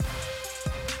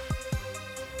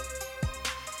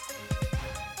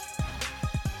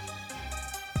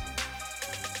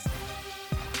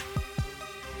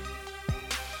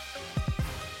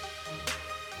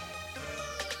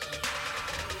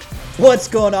What's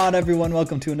going on, everyone?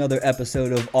 Welcome to another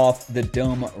episode of Off the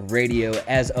Dome Radio.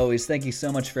 As always, thank you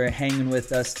so much for hanging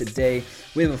with us today.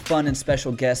 We have a fun and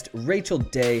special guest, Rachel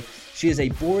Day. She is a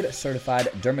board-certified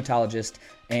dermatologist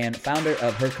and founder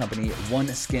of her company, One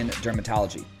Skin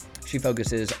Dermatology. She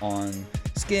focuses on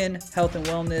skin, health, and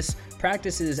wellness,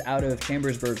 practices out of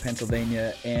Chambersburg,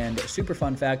 Pennsylvania, and super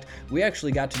fun fact, we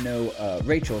actually got to know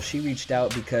Rachel. She reached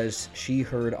out because she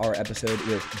heard our episode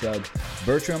with Doug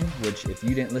Bertram, which if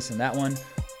you didn't listen to that one,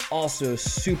 also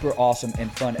super awesome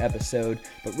and fun episode.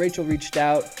 But Rachel reached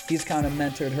out, he's kind of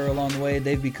mentored her along the way,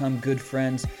 they've become good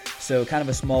friends, so kind of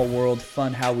a small world,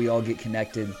 fun how we all get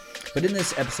connected. But in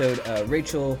this episode,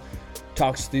 Rachel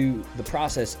talks through the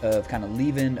process of kind of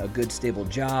leaving a good stable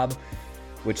job,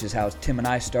 which is how Tim and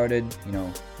I started,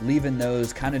 leaving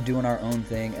those, kind of doing our own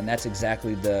thing, and that's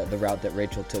exactly the route that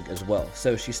Rachel took as well.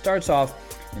 So she starts off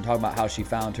and talking about how she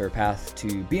found her path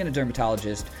to being a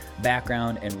dermatologist,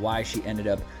 background, and why she ended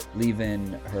up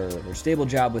leaving her stable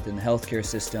job within the healthcare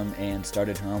system and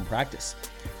started her own practice.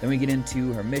 Then we get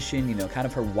into her mission, kind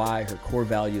of her why, her core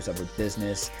values of her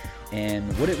business,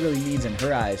 and what it really means in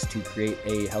her eyes to create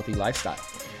a healthy lifestyle.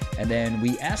 And then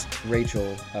we asked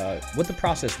Rachel what the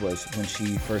process was when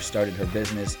she first started her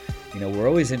business. We're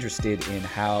always interested in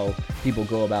how people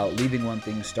go about leaving one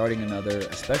thing, starting another,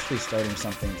 especially starting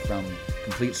something from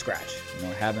complete scratch.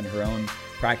 Having her own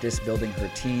practice, building her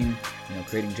team,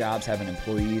 creating jobs, having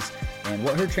employees, and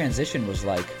what her transition was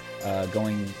like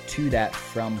going to that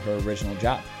from her original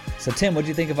job. So Tim, what do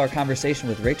you think of our conversation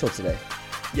with Rachel today?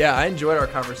 Yeah, I enjoyed our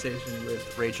conversation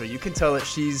with Rachel. You can tell that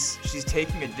she's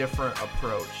taking a different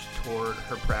approach toward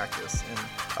her practice. And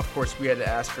of course, we had to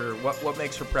ask her what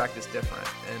makes her practice different.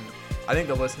 And I think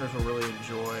the listeners will really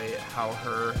enjoy how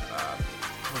her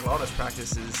wellness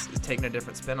practice is taking a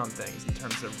different spin on things in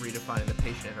terms of redefining the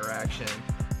patient interaction,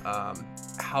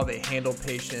 how they handle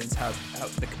patients, how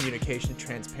the communication,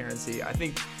 transparency. I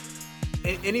think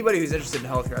anybody who's interested in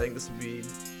healthcare, I think this would be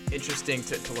interesting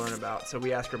to learn about. So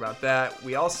we asked her about that.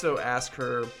 We also asked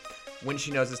her when she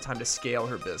knows it's time to scale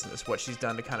her business, what she's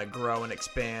done to kind of grow and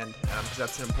expand, because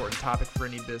that's an important topic for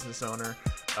any business owner.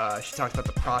 She talked about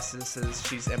the processes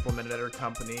she's implemented at her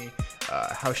company,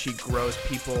 how she grows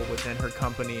people within her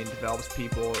company and develops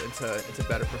people into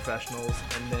better professionals.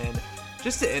 And then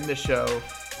just to end the show,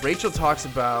 Rachel talks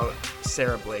about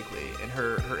Sara Blakely and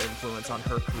her influence on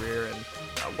her career and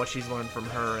what she's learned from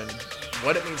her and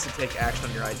what it means to take action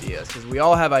on your ideas. Because we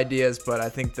all have ideas, but I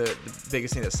think the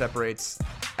biggest thing that separates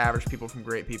average people from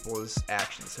great people is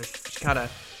action. So she kind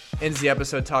of ends the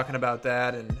episode talking about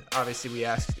that, and obviously we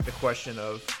asked the question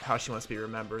of how she wants to be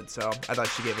remembered, so I thought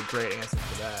she gave a great answer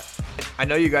for that. I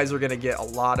know you guys are going to get a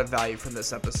lot of value from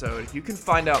this episode. You can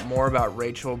find out more about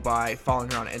Rachel by following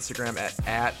her on Instagram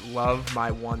at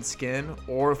lovemyoneskin,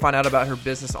 or find out about her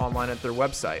business online at their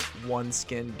website,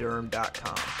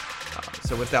 oneskinderm.com.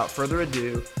 So without further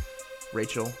ado,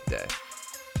 Rachel Day.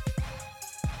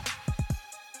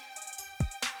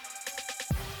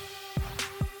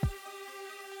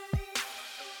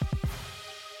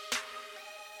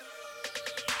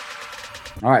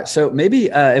 All right, so maybe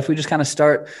if we just kind of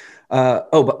start,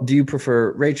 but do you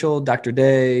prefer Rachel, Dr.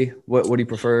 Day? What do you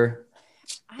prefer?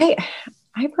 I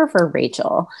prefer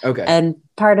Rachel. Okay. And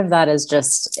part of that is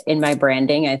just in my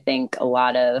branding. I think a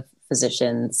lot of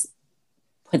physicians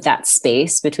put that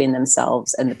space between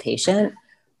themselves and the patient,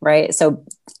 right? So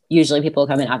usually people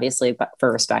come in, obviously, but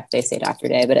for respect, they say Dr.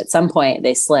 Day, but at some point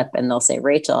they slip and they'll say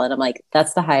Rachel. And I'm like,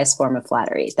 that's the highest form of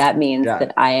flattery. That means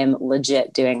that I am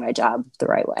legit doing my job the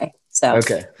right way. So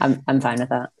okay. I'm fine with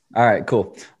that. All right,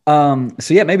 cool. So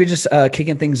yeah, maybe just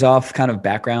kicking things off, kind of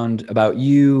background about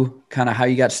you, kind of how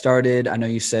you got started. I know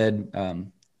you said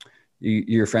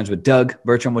you're friends with Doug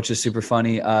Bertram, which is super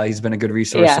funny. He's been a good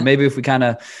resource. Yeah. So maybe if we kind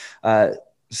of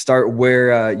start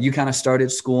where you kind of started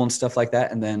school and stuff like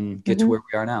that, and then get to where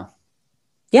we are now.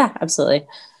 Yeah, absolutely.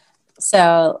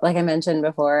 So like I mentioned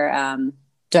before,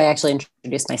 do I actually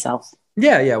introduce myself?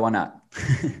 Yeah. Why not?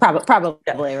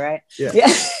 Probably, right? Yeah.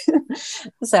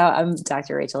 So I'm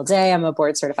Dr. Rachel Day. I'm a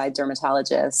board certified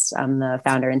dermatologist. I'm the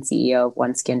founder and CEO of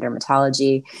One Skin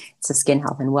Dermatology. It's a skin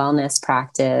health and wellness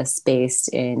practice based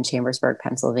in Chambersburg,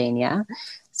 Pennsylvania.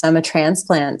 So I'm a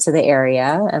transplant to the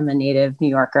area. I'm a native New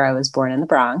Yorker. I was born in the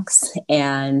Bronx,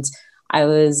 and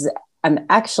I'm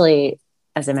actually,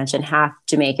 as I mentioned, half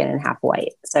Jamaican and half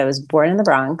white. So I was born in the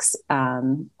Bronx.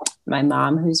 My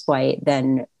mom, who's white,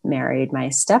 then married my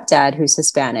stepdad, who's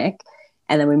Hispanic.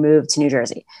 And then we moved to New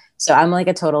Jersey. So I'm like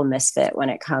a total misfit when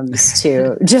it comes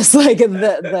to just like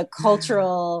the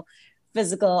cultural,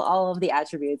 physical, all of the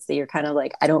attributes that you're kind of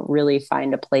like, I don't really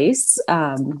find a place.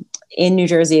 In New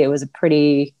Jersey, it was a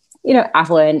pretty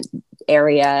affluent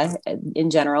area in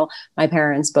general. My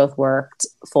parents both worked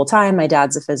full time. My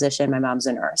dad's a physician, my mom's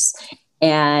a nurse.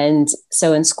 And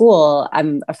so in school,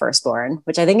 I'm a firstborn,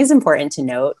 which I think is important to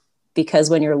note, because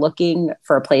when you're looking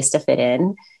for a place to fit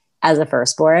in as a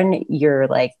firstborn,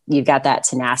 you've got that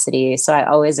tenacity. So I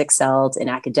always excelled in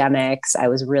academics. I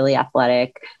was really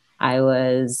athletic. I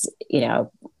was,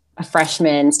 a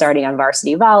freshman starting on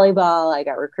varsity volleyball. I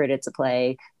got recruited to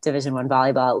play Division I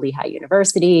volleyball at Lehigh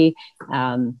University.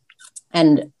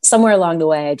 And somewhere along the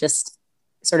way, I just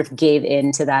sort of gave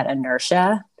in to that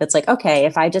inertia. That's like, okay,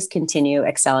 if I just continue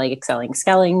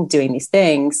excelling, doing these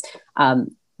things,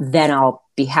 then I'll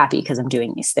be happy because I'm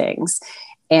doing these things.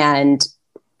 And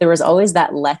there was always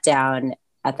that letdown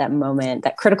at that moment,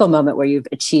 that critical moment where you've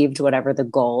achieved whatever the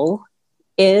goal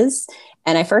is.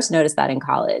 And I first noticed that in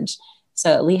college.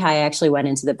 So at Lehigh, I actually went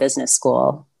into the business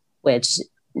school, which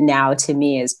now to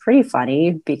me is pretty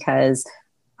funny because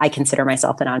I consider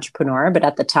myself an entrepreneur. But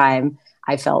at the time,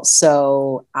 I felt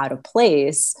so out of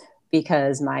place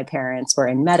because my parents were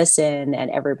in medicine and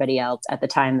everybody else at the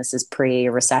time, this is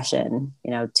pre-recession,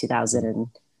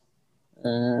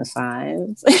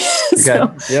 2005,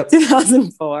 so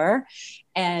 2004.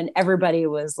 And everybody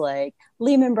was like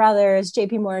Lehman Brothers,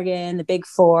 JP Morgan, the big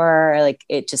four, like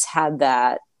it just had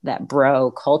that bro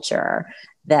culture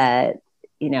that,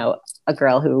 a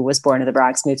girl who was born in the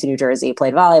Bronx, moved to New Jersey,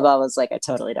 played volleyball, was like, I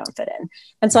totally don't fit in.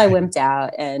 And so I wimped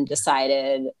out and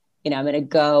decided, I'm going to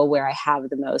go where I have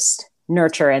the most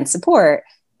nurture and support.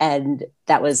 And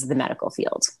that was the medical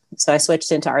field. So I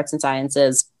switched into arts and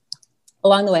sciences.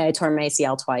 Along the way, I tore my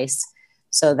ACL twice.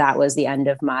 So that was the end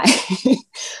of my,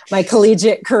 my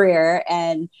collegiate career.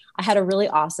 And I had a really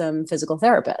awesome physical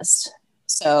therapist.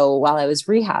 So while I was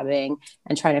rehabbing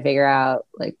and trying to figure out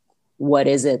what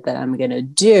is it that I'm going to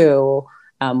do?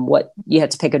 What you had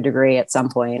to pick a degree at some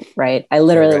point, right? I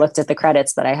literally looked at the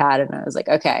credits that I had and I was like,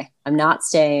 okay, I'm not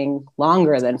staying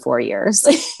longer than 4 years.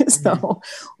 So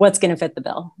what's going to fit the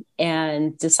bill?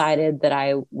 And decided that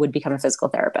I would become a physical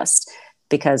therapist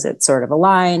because it sort of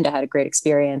aligned. I had a great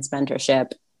experience,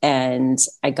 mentorship, and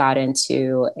I got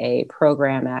into a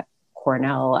program at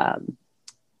Cornell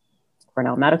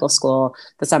Medical School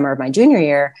the summer of my junior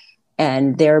year.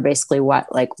 And they were basically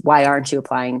why aren't you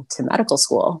applying to medical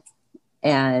school?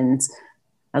 And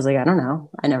I was like, I don't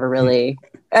know. I never really,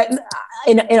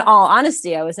 in all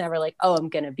honesty, I was never like, oh, I'm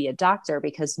going to be a doctor,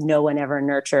 because no one ever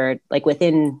nurtured,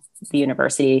 within the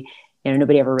university,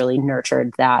 nobody ever really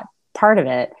nurtured that part of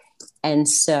it. And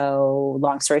so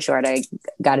long story short, I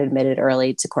got admitted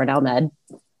early to Cornell Med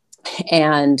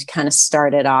and kind of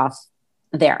started off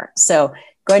there. So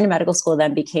going to medical school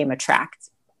then became a track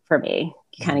for me.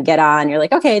 You kind of get on, you're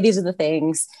like, okay, these are the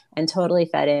things, and totally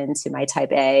fed into my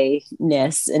type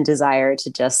A-ness and desire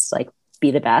to just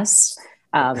be the best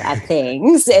at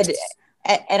things.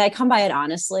 And I come by it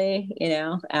honestly,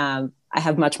 I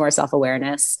have much more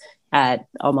self-awareness at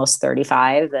almost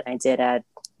 35 than I did at,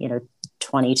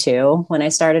 22 when I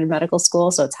started medical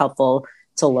school. So it's helpful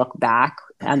to look back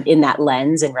in that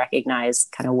lens and recognize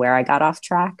kind of where I got off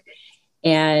track.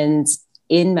 And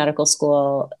in medical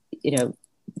school,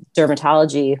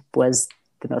 dermatology was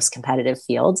the most competitive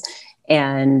field.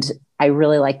 And I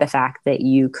really like the fact that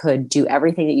you could do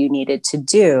everything that you needed to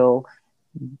do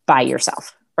by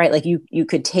yourself, right? You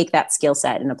could take that skill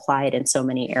set and apply it in so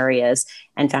many areas.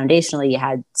 And foundationally, you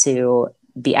had to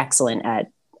be excellent at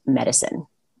medicine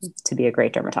to be a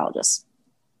great dermatologist.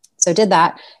 So I did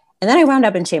that. And then I wound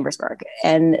up in Chambersburg.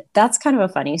 And that's kind of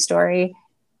a funny story,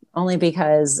 only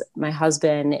because my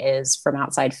husband is from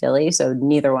outside Philly. So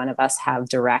neither one of us have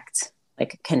direct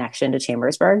connection to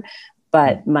Chambersburg,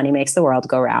 but money makes the world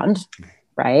go round.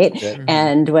 Right. Mm-hmm.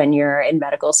 And when you're in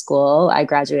medical school, I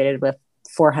graduated with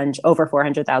over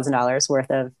 $400,000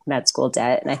 worth of med school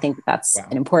debt. And I think that's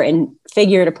an important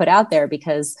figure to put out there,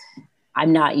 because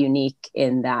I'm not unique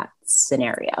in that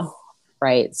scenario.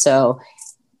 Right. So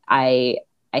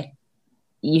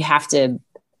you have to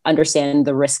understand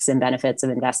the risks and benefits of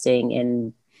investing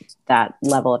in that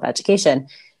level of education.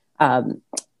 And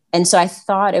so I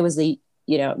thought it was we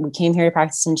came here to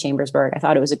practice in Chambersburg. I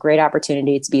thought it was a great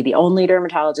opportunity to be the only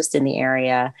dermatologist in the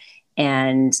area.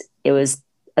 And it was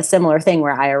a similar thing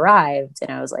where I arrived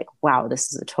and I was like, wow,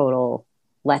 this is a total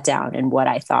letdown in what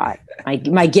I thought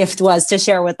my gift was to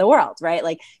share with the world,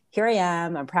 right? Here I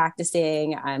am, I'm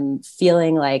practicing, I'm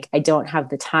feeling like I don't have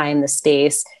the time, the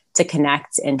space to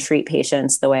connect and treat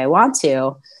patients the way I want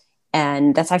to.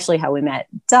 And that's actually how we met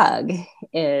Doug.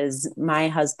 Is my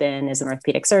husband is an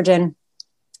orthopedic surgeon,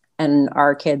 and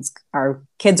our kids are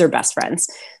best friends.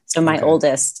 So my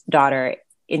oldest daughter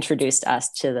introduced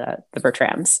us to the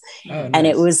Bertrams. Oh, nice. And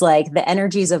it was like the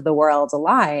energies of the world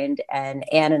aligned, and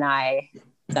Anne and I,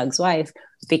 Doug's wife,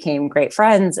 became great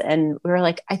friends. And we were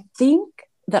like, I think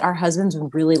that our husbands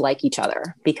really like each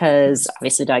other, because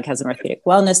obviously Doug has an orthopedic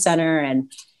wellness center,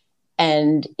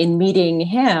 and in meeting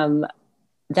him,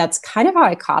 that's kind of how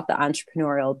I caught the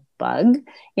entrepreneurial bug.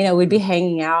 You know, we'd be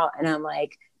hanging out and I'm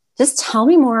like, just tell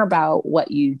me more about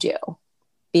what you do,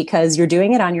 because you're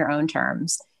doing it on your own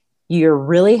terms. You're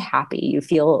really happy. You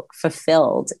feel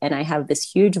fulfilled. And I have this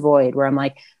huge void where I'm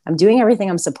like, I'm doing everything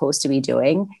I'm supposed to be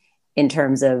doing in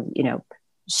terms of, you know,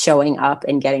 showing up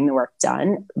and getting the work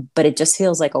done, but it just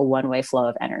feels like a one-way flow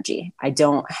of energy. I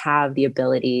don't have the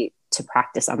ability to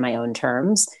practice on my own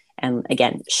terms. And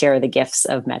again, share the gifts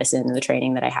of medicine and the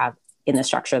training that I have in the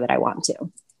structure that I want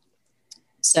to.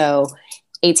 So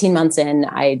 18 months in,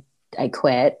 I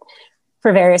quit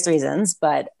for various reasons,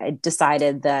 but I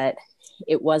decided that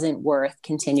it wasn't worth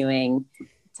continuing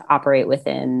to operate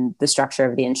within the structure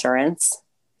of the insurance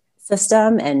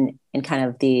system and kind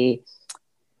of the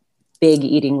big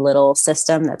eating little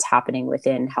system that's happening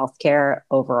within healthcare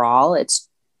overall. It's,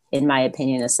 in my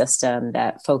opinion, a system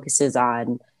that focuses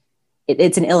on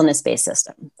it's an illness-based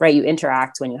system, right? You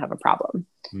interact when you have a problem.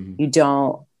 Mm-hmm. You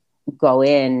don't go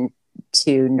in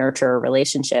to nurture a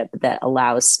relationship that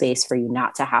allows space for you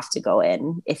not to have to go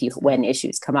in when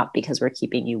issues come up, because we're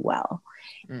keeping you well.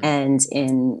 Mm. And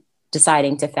in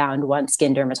deciding to found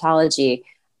OneSkin Dermatology,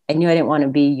 I knew I didn't want to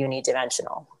be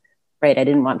unidimensional, right? I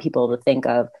didn't want people to think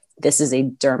of this is a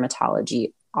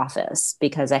dermatology office,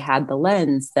 because I had the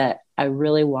lens that I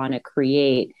really want to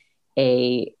create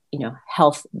a, you know,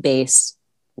 health-based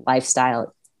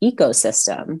lifestyle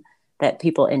ecosystem that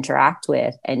people interact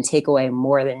with and take away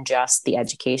more than just the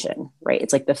education, right?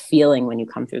 It's like the feeling when you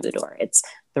come through the door. It's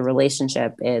the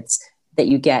relationship. It's that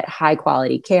you get high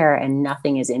quality care and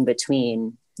nothing is in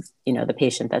between, you know, the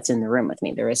patient that's in the room with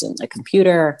me. There isn't a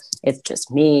computer. It's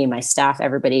just me, my staff,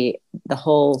 everybody. The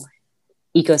whole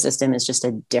ecosystem is just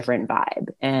a different vibe.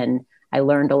 And I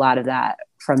learned a lot of that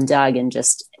from Doug, and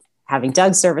just having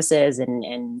Doug's services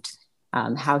and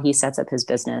how he sets up his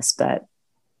business. But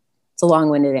it's a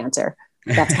long-winded answer.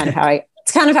 That's kind of how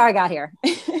I got here.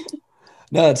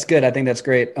 No, that's good. I think that's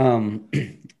great.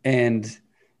 And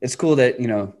it's cool that, you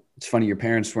know, it's funny, your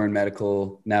parents were in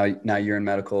medical. Now you're in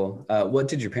medical. What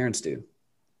did your parents do?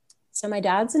 So my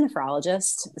dad's a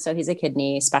nephrologist. So he's a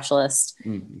kidney specialist.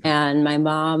 Mm-hmm. And my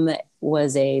mom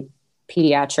was a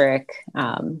pediatric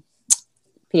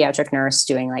nurse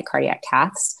doing like cardiac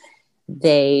caths.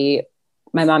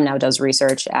 My mom now does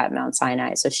research at Mount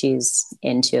Sinai. So she's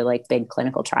into like big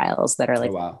clinical trials that are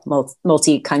like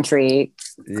multi-country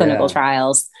clinical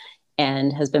trials,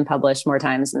 and has been published more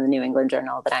times in the New England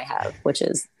Journal than I have, which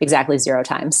is exactly 0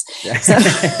 times. Yeah.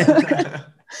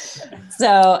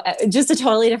 So just a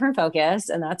totally different focus,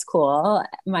 and that's cool.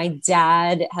 My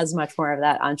dad has much more of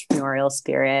that entrepreneurial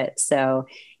spirit. So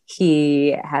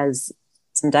he has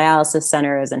some dialysis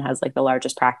centers and has like the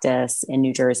largest practice in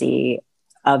New Jersey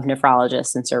of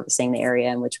nephrologists and servicing the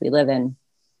area in which we live in.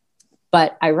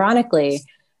 But ironically,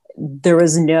 there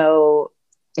was no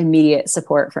immediate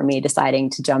support for me deciding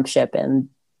to jump ship and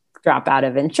drop out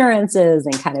of insurances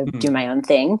and kind of do my own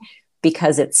thing,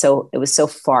 because it was so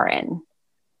foreign,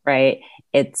 right?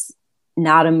 It's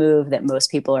not a move that most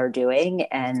people are doing.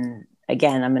 And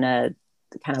again, I'm going to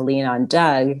kind of lean on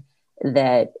Doug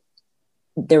that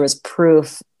there was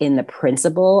proof in the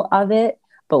principle of it.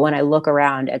 But when I look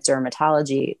around at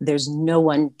dermatology, there's no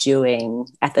one doing,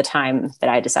 at the time that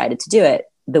I decided to do it,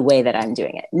 the way that I'm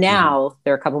doing it. Now,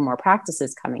 there are a couple more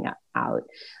practices coming out,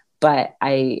 but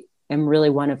I am really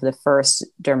one of the first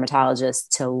dermatologists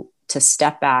to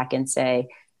step back and say,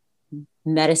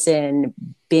 medicine,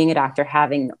 being a doctor,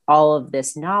 having all of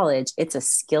this knowledge, it's a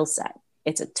skill set.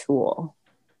 It's a tool,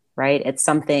 right? It's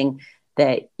something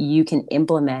that you can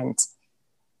implement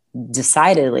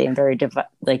decidedly and very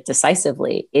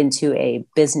decisively into a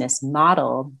business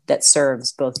model that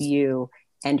serves both you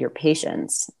and your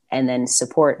patients, and then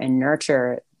support and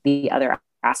nurture the other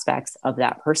aspects of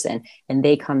that person. And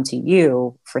they come to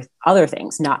you for other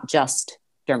things, not just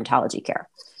dermatology care.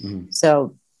 Mm.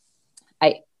 So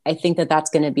I think that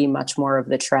that's going to be much more of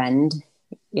the trend.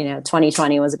 You know,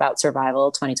 2020 was about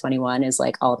survival. 2021 is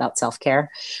like all about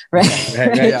self-care, right?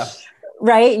 Right. Yeah.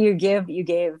 Right. You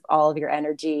gave all of your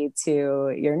energy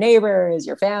to your neighbors,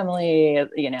 your family,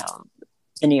 you know,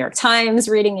 the New York Times,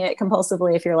 reading it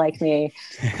compulsively if you're like me.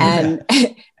 And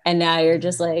and now you're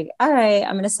just like, all right,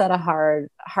 I'm going to set a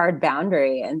hard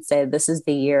boundary and say, this is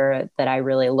the year that I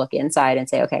really look inside and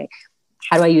say, okay,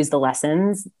 how do I use the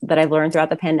lessons that I've learned throughout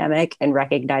the pandemic and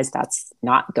recognize that's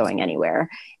not going anywhere?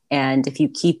 And if you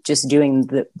keep just doing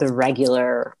the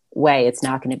regular way, it's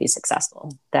not going to be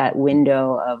successful. That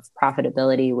window of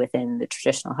profitability within the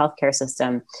traditional healthcare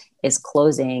system is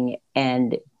closing,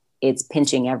 and it's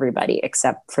pinching everybody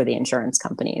except for the insurance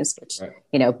companies, which,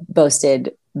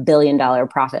 boasted $billion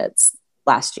profits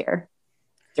last year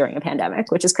during a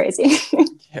pandemic, which is crazy.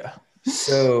 Yeah.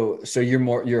 So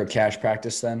you're a cash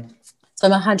practice then? So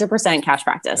I'm 100% cash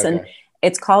practice, and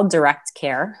it's called direct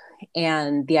care.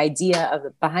 And the idea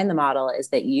behind the model is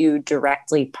that you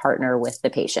directly partner with the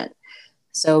patient.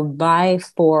 So my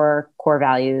 4 core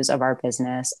values of our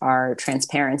business are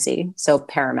transparency. So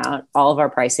paramount, all of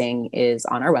our pricing is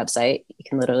on our website. You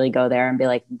can literally go there and be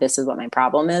like, this is what my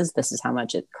problem is. This is how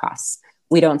much it costs.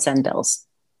 We don't send bills,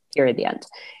 period, the end.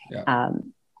 Yeah.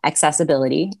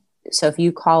 Accessibility. So if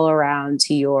you call around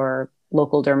to your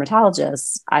local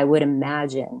dermatologist, I would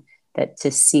imagine that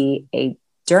to see a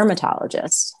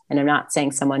dermatologist, and I'm not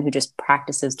saying someone who just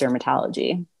practices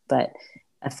dermatology, but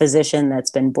a physician that's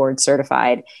been board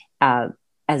certified as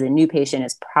a new patient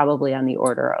is probably on the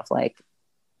order of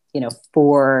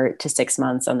 4 to 6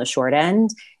 months on the short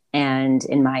end. And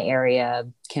in my area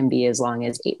can be as long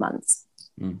as 8 months.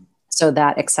 So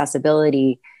that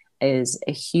accessibility is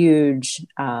a huge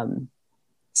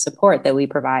support that we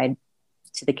provide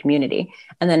to the community.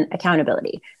 And then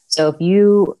accountability. So if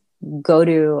you go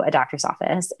to a doctor's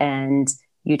office and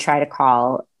you try to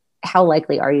call, how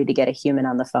likely are you to get a human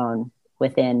on the phone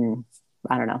within,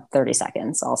 30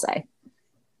 seconds, I'll say?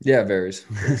 Yeah, it varies.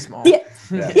 Very small.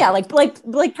 Yeah. Like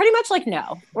pretty much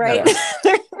no, right?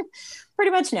 No.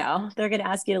 Pretty much no. They're going to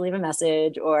ask you to leave a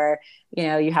message, or,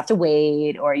 you have to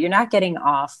wait, or you're not getting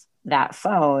off that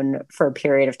phone for a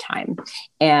period of time.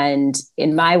 And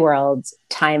in my world,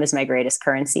 time is my greatest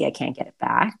currency. I can't get it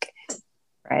back.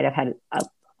 Right. I've had,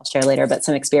 I'll share later, but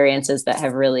some experiences that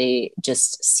have really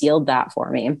just sealed that for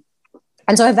me.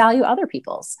 And so I value other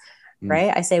people's,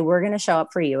 right? I say, we're going to show up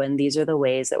for you. And these are the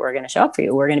ways that we're going to show up for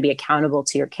you. We're going to be accountable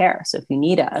to your care. So if you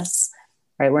need us,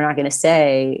 right, we're not going to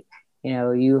say,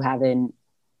 you haven't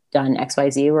done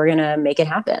XYZ. We're going to make it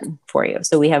happen for you.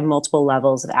 So we have multiple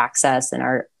levels of access, and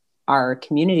our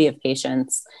community of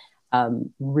patients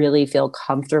really feel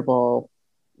comfortable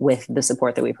with the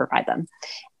support that we provide them.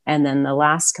 And then the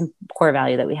last core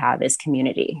value that we have is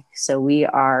community. So we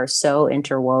are so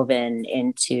interwoven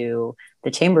into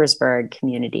the Chambersburg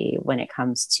community when it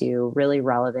comes to really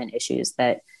relevant issues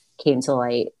that came to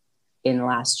light in the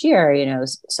last year,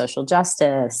 social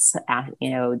justice,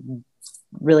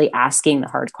 really asking the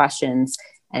hard questions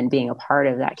and being a part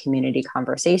of that community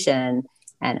conversation,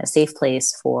 and a safe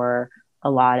place for a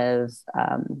lot of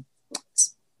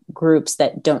groups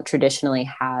that don't traditionally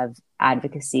have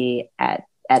advocacy at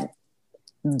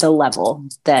the level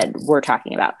that we're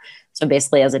talking about. So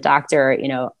basically, as a doctor,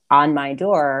 on my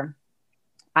door,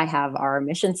 I have our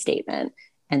mission statement.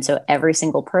 And so every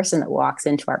single person that walks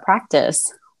into our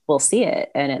practice will see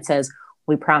it. And it says,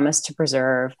 we promise to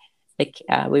preserve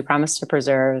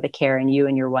the care in you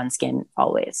and your OneSkin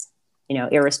always,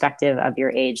 irrespective of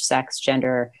your age, sex,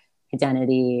 gender,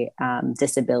 identity,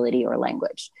 disability, or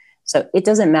language. So it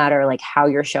doesn't matter how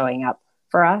you're showing up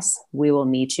for us. We will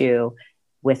meet you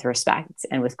with respect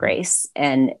and with grace.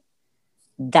 And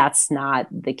that's not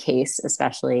the case,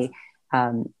 especially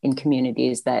in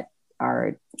communities that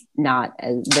are not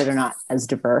as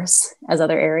diverse as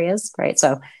other areas, right?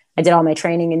 So I did all my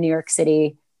training in New York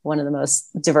City, one of the most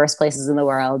diverse places in the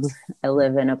world. I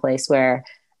live in a place where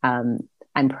I'm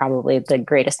probably the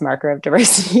greatest marker of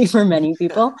diversity for many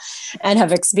people, and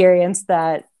have experienced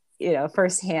that,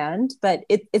 firsthand. But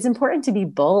it's important to be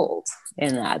bold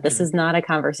in that. This is not a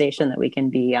conversation that we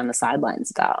can be on the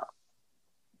sidelines about.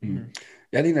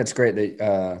 Yeah, I think that's great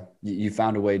that you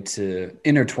found a way to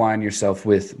intertwine yourself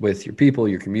with your people,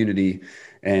 your community,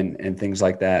 and things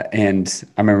like that. And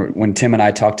I remember when Tim and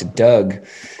I talked to Doug,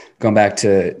 going back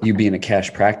to you being a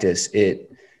cash practice, it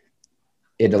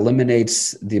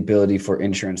eliminates the ability for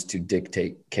insurance to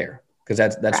dictate care, because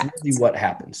that's really what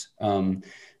happens.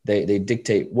 They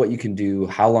dictate what you can do,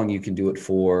 how long you can do it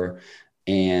for,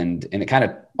 and it kind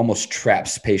of almost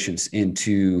traps patients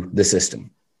into the system.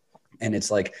 And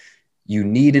it's like, you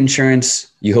need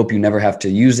insurance, you hope you never have to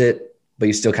use it, but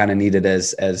you still kind of need it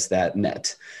as that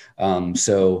net.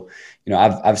 So,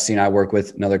 I work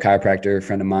with another chiropractor, a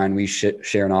friend of mine. We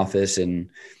share an office, and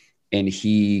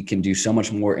he can do so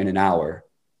much more in an hour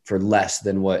for less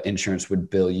than what insurance would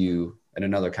bill you at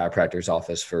another chiropractor's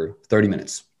office for 30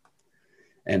 minutes.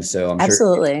 And so I'm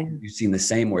Absolutely. sure you've seen the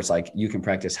same, where it's like, you can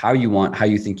practice how you want, how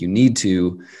you think you need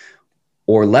to,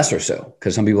 or less or so.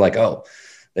 Because some people are like, oh,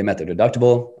 they met their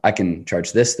deductible. I can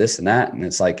charge this, this, and that. And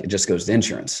it's like, it just goes to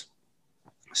insurance.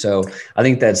 So I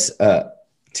think that's, to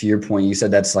your point, you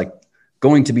said that's like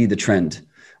going to be the trend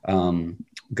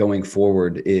going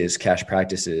forward is cash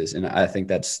practices. And I think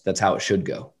that's how it should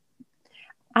go.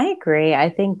 I agree. I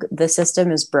think the system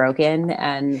is broken,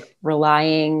 and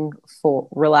relying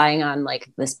on like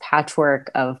this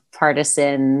patchwork of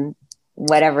partisan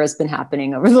whatever has been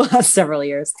happening over the last several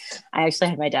years. I actually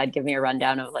had my dad give me a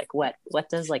rundown of like, what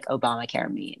does like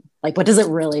Obamacare mean? Like, what does it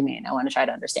really mean? I want to try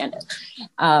to understand it.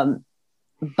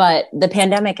 But the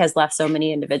pandemic has left so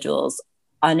many individuals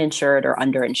uninsured or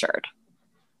underinsured,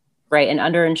 right? And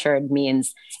underinsured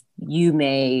means you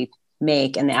may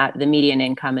make, and the median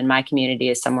income in my community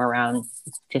is somewhere around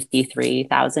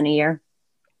 $53,000 a year.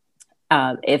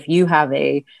 If you have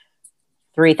a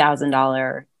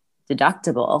 $3,000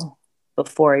 deductible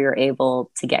before you're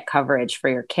able to get coverage for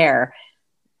your care,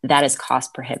 that is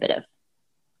cost prohibitive,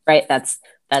 right?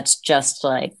 That's just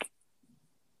like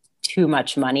too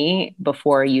much money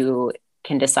before you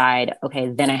can decide, okay,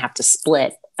 then I have to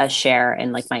split a share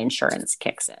and like my insurance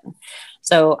kicks in.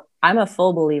 So I'm a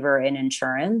full believer in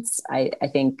insurance. I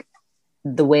think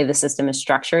the way the system is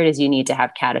structured is you need to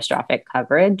have catastrophic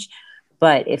coverage.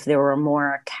 But if there were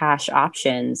more cash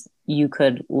options, you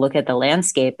could look at the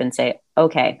landscape and say,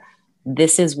 okay,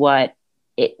 this is what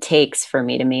it takes for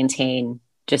me to maintain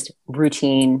just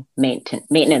routine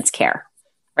maintenance care,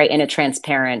 right? In a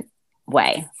transparent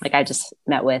way. Like I just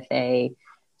met with a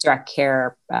direct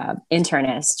care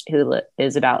internist who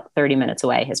is about 30 minutes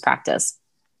away, his practice.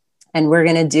 And we're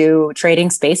going to do trading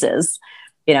spaces.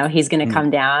 You know, he's going to come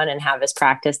down and have his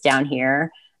practice down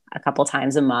here a couple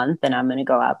times a month. And I'm going to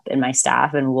go up in my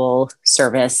staff and we'll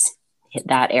service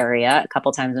that area a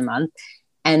couple times a month.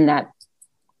 And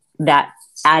that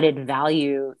added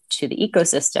value to the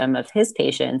ecosystem of his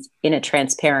patients in a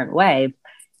transparent way.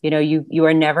 You know, you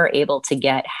are never able to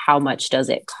get how much does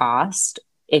it cost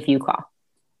if you call.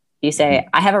 You say,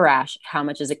 I have a rash. How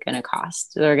much is it going to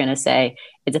cost? They're going to say,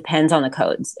 it depends on the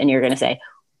codes. And you're going to say,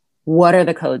 what are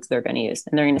the codes they're going to use?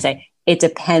 And they're going to say, it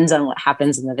depends on what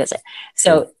happens in the visit.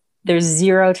 So there's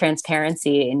zero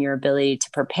transparency in your ability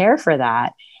to prepare for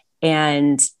that.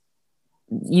 And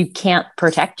you can't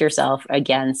protect yourself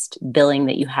against billing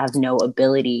that you have no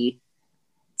ability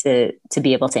to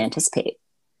be able to anticipate,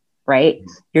 right?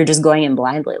 You're just going in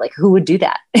blindly. Like, who would do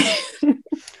that?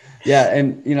 Yeah.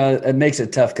 And, you know, it makes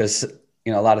it tough because,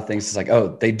 you know, a lot of things is like,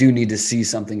 oh, they do need to see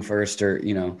something first, or,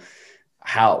 you know,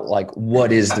 how, like,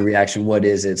 what is the reaction? What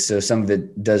is it? So some of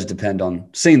it does depend on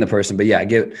seeing the person, but yeah, I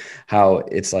get how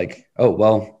it's like, oh,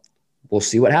 well, we'll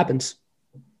see what happens.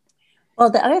 Well,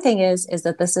 the other thing is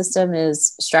that the system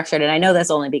is structured. And I know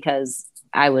this only because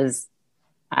I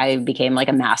became like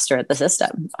a master at the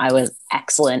system. I was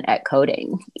excellent at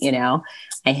coding. You know,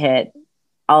 I hit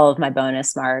all of my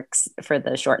bonus marks for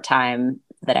the short time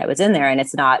that I was in there. And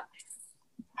it's not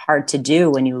hard to do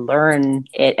when you learn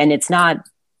it, and it's not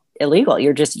illegal.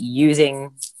 You're just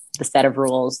using the set of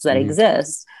rules that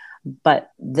exist.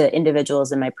 But the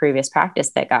individuals in my previous practice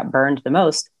that got burned the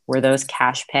most were those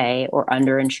cash pay or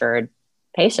underinsured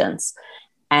patients.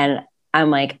 And I'm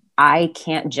like, I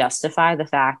can't justify the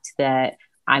fact that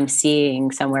I'm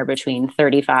seeing somewhere between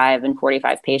 35 and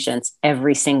 45 patients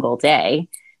every single day.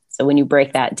 So when you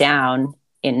break that down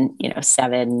in,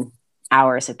 7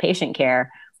 hours of patient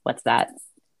care, what's that?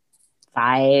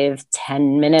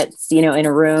 5-10 minutes, in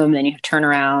a room, then you turn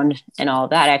around and all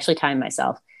of that. I actually timed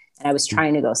myself, and I was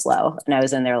trying to go slow, and I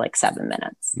was in there like 7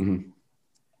 minutes.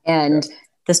 And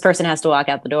this person has to walk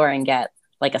out the door and get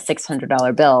like a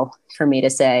 $600 bill for me to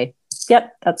say,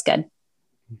 yep, that's good.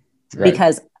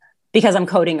 Right. Because I'm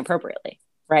coding appropriately,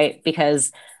 right?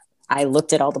 Because I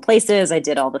looked at all the places, I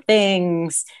did all the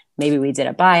things. Maybe we did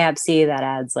a biopsy that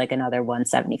adds like another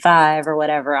 175 or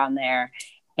whatever on there.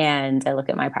 And I look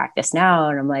at my practice now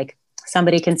and I'm like,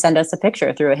 somebody can send us a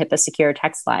picture through a HIPAA secure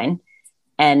text line.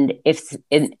 And if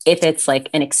it's like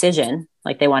an excision,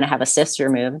 like they want to have a cyst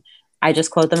removed, I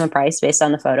just quote them a price based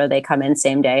on the photo. They come in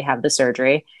same day, have the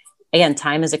surgery. Again,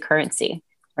 time is a currency,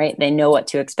 right? They know what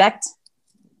to expect.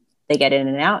 They get in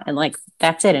and out, and like,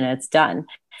 that's it. And it's done.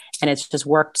 And it's just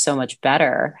worked so much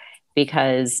better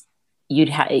because you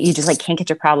just like can't get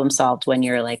your problem solved when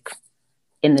you're like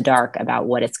in the dark about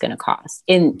what it's going to cost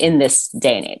in this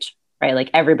day and age, right? Like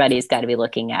everybody's got to be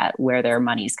looking at where their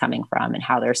money's coming from and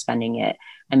how they're spending it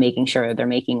and making sure they're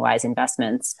making wise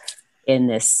investments in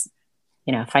this,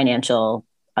 financial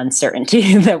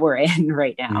uncertainty that we're in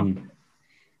right now.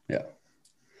 Yeah.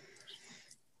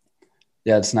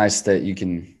 Yeah. It's nice that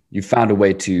you found a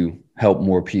way to help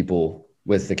more people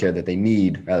with the care that they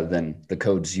need rather than the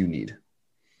codes you need.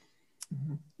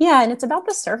 Yeah. And it's about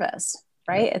the service,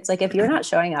 right? It's like, if you're not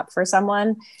showing up for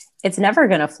someone, it's never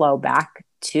going to flow back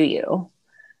to you.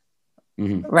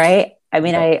 Right. I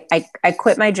mean, I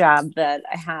quit my job that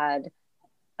I had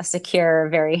a secure,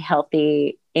 very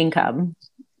healthy income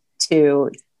to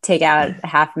take out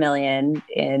 $500,000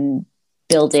 in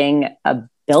building a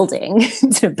building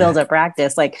to build a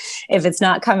practice. Like, if it's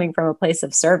not coming from a place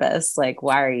of service, like,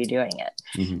 why are you doing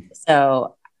it?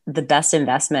 So the best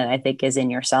investment, I think, is in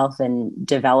yourself and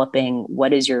developing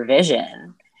what is your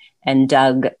vision. And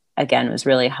Doug, again, was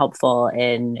really helpful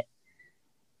in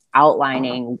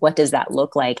outlining what does that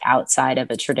look like outside of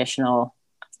a traditional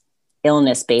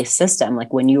illness-based system.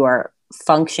 Like, when you are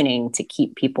functioning to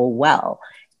keep people well,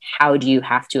 how do you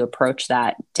have to approach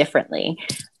that differently?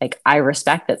 Like, I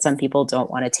respect that some people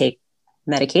don't want to take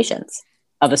medications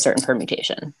of a certain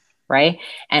permutation, right?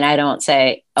 And I don't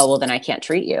say, oh, well, then I can't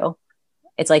treat you.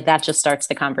 It's like, that just starts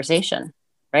the conversation,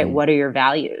 right? What are your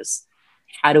values?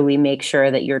 How do we make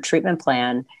sure that your treatment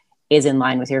plan is in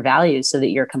line with your values so that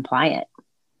you're compliant?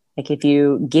 Like, if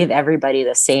you give everybody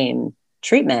the same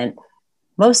treatment,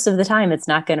 most of the time it's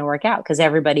not going to work out, because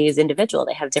everybody is individual.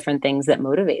 They have different things that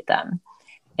motivate them.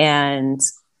 And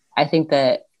I think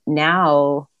that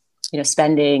now,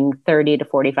 spending 30 to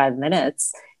 45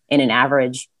 minutes in an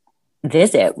average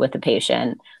visit with a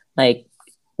patient, like,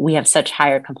 we have such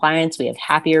higher compliance, we have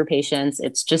happier patients.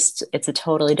 It's a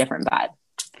totally different vibe.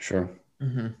 Sure.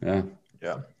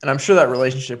 Yeah. And I'm sure that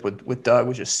relationship with Doug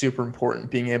was just super important,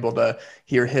 being able to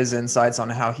hear his insights on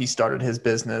how he started his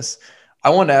business. I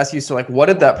wanted to ask you, so like, what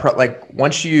did that,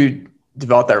 once you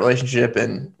developed that relationship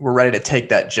and were ready to take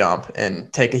that jump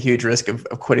and take a huge risk of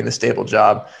quitting the stable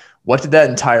job, what did that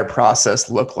entire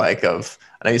process look like? I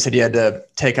know you said you had to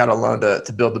take out a loan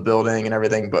to build the building and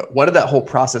everything, but what did that whole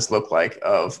process look like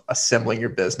of assembling your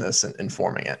business and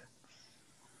forming it?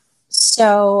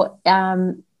 So,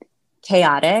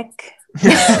 chaotic.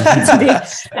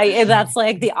 That's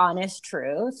like the honest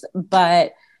truth,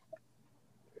 but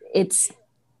it's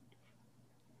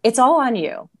all on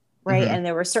you, right? And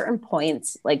there were certain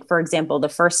points, like, for example, the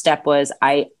first step was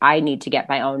I need to get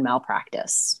my own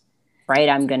malpractice, right?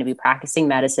 I'm going to be practicing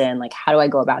medicine. Like, how do I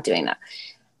go about doing that?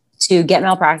 To get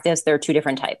malpractice, there are two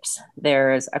different types.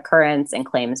 There's occurrence and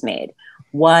claims made.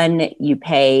 One, you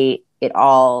pay it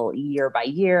all year by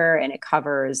year, and it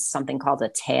covers something called a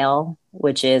tail,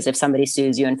 which is if somebody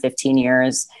sues you in 15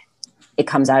 years, it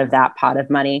comes out of that pot of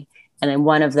money. And then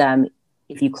one of them,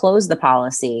 if you close the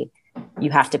policy,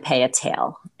 you have to pay a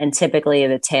tail. And typically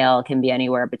the tail can be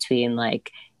anywhere between $10,000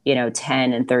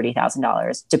 and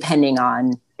 $30,000, depending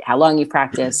on how long you've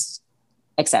practiced,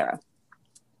 et cetera.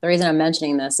 The reason I'm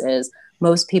mentioning this is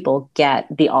most people get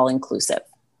the all-inclusive,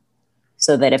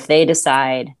 so that if they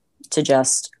decide to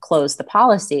just close the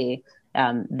policy,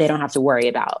 they don't have to worry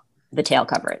about the tail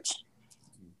coverage.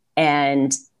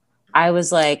 And I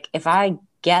was like, if I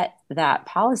get that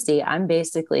policy, I'm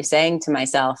basically saying to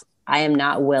myself, I am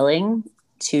not willing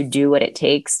to do what it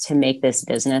takes to make this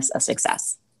business a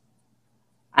success.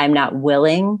 I'm not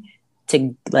willing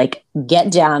to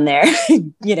get down there,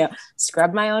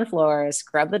 scrub my own floors,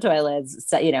 scrub the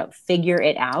toilets, figure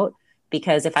it out.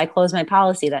 Because if I close my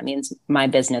policy, that means my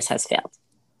business has failed.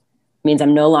 It means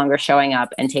I'm no longer showing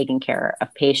up and taking care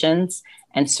of patients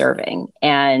and serving.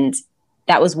 And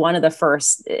that was one of the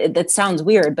first, that sounds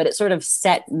weird, but it sort of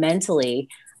set mentally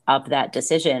up that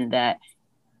decision that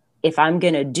if I'm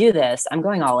going to do this, I'm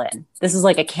going all in. This is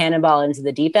like a cannonball into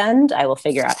the deep end. I will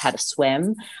figure out how to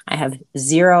swim. I have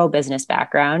zero business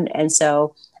background. And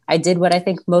so I did what I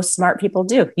think most smart people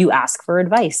do. You ask for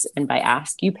advice, and by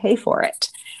ask, you pay for it.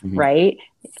 Right.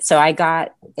 So I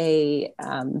got a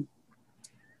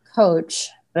coach,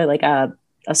 like a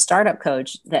startup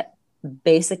coach, that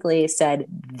basically said,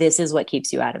 this is what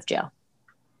keeps you out of jail.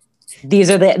 These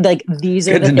are the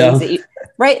things that you,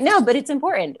 right? No, but it's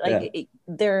important.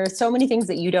 There are so many things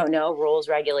that you don't know: rules,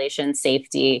 regulations,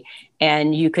 safety,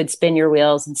 and you could spin your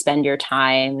wheels and spend your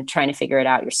time trying to figure it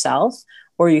out yourself.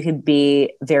 Or you could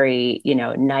be very,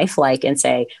 knife-like and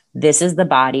say, this is the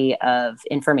body of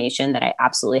information that I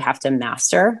absolutely have to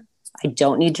master. I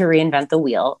don't need to reinvent the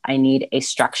wheel. I need a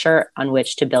structure on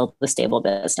which to build the stable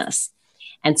business.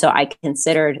 And so I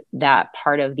considered that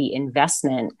part of the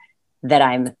investment that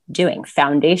I'm doing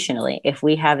foundationally. If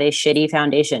we have a shitty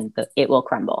foundation, it will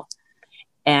crumble.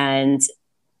 And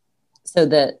so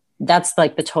that's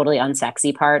like the totally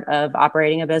unsexy part of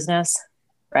operating a business,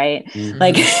 right?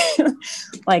 Like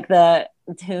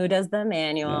who does the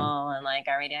manual and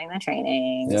are we doing the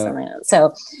training?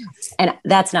 So, and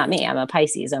that's not me. I'm a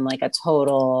Pisces. I'm like a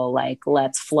total,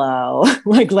 let's flow,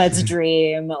 let's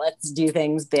dream, let's do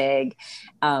things big.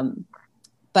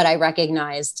 But I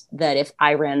recognized that if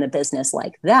I ran the business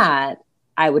like that,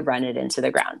 I would run it into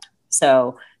the ground.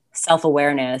 So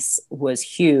self-awareness was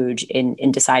huge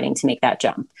in deciding to make that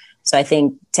jump. So I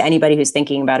think to anybody who's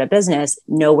thinking about a business,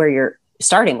 know where you're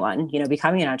starting one,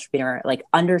 becoming an entrepreneur, like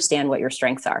understand what your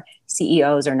strengths are.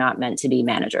 CEOs are not meant to be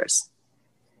managers,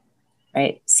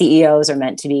 right? CEOs are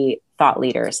meant to be thought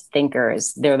leaders,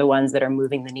 thinkers. They're the ones that are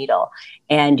moving the needle.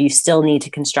 And you still need to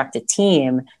construct a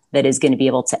team that is going to be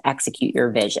able to execute your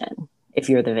vision if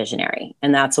you're the visionary.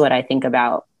 And that's what I think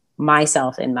about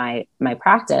myself in my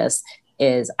practice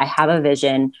is I have a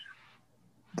vision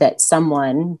that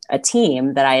a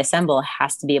team that I assemble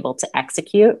has to be able to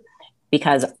execute,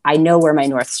 because I know where my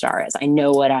North Star is. I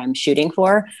know what I'm shooting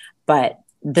for, but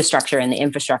the structure and the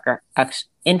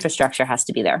infrastructure has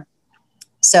to be there.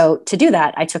 So to do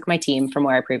that, I took my team from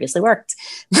where I previously worked.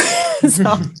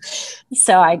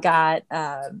 So I got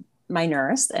my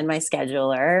nurse and my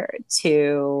scheduler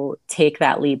to take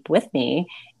that leap with me.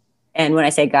 And when I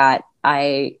say got,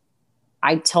 I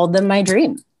told them my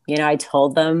dream. I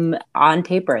told them on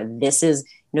paper, this is,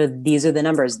 these are the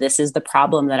numbers. This is the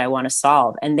problem that I want to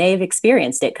solve. And they've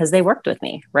experienced it because they worked with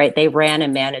me, right? They ran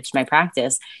and managed my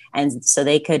practice. And so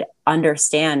they could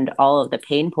understand all of the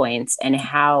pain points and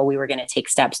how we were going to take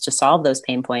steps to solve those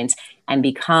pain points and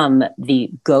become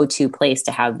the go-to place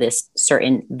to have this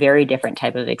certain, very different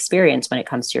type of experience when it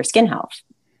comes to your skin health.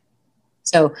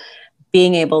 So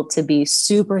being able to be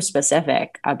super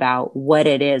specific about what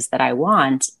it is that I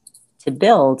want to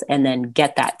build and then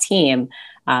get that team,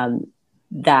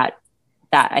 that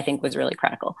I think was really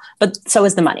critical. But so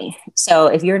is the money. So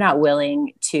if you're not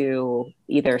willing to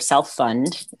either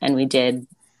self-fund, and we did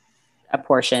a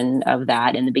portion of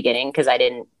that in the beginning, because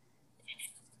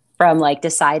from like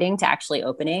deciding to actually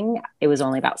opening, it was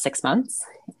only about 6 months.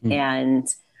 And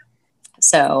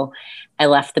so I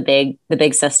left the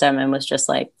big system and was just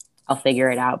like, I'll figure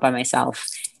it out by myself.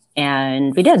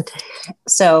 And we did.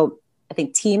 So I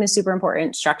think team is super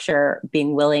important. Structure,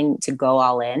 being willing to go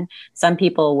all in. Some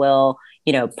people will,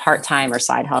 part-time or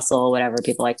side hustle, whatever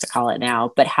people like to call it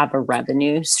now, but have a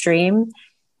revenue stream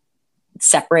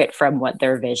separate from what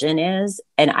their vision is.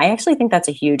 And I actually think that's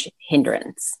a huge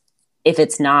hindrance if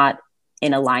it's not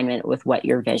in alignment with what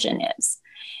your vision is.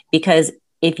 Because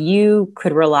if you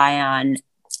could rely on,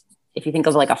 if you think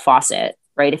of like a faucet,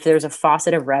 right? If there's a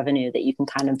faucet of revenue that you can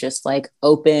kind of just like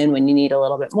open when you need a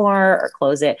little bit more or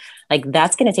close it, like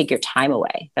that's going to take your time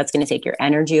away. That's going to take your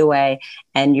energy away.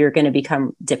 And you're going to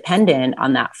become dependent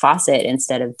on that faucet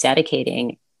instead of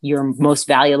dedicating your most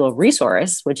valuable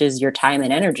resource, which is your time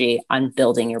and energy, on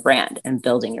building your brand and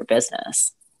building your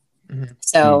business. Mm-hmm.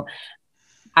 So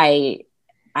I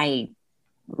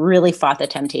really fought the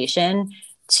temptation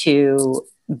to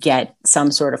get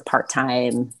some sort of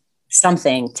part-time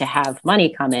something to have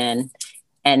money come in.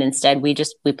 And instead we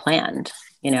planned,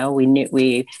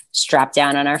 we strapped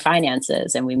down on our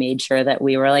finances, and we made sure that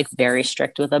we were like very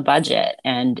strict with a budget.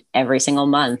 And every single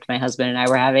month, my husband and I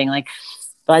were having like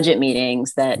budget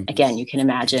meetings that, again, you can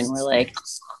imagine were like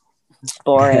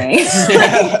boring,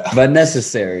 but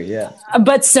necessary. Yeah.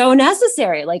 But so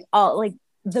necessary. Like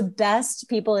the best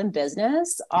people in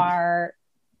business are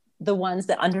the ones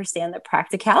that understand the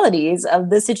practicalities of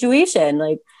the situation.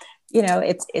 Like,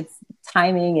 it's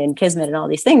timing and kismet and all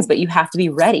these things, but you have to be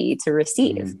ready to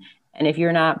receive. Mm-hmm. And if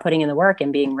you're not putting in the work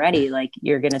and being ready, like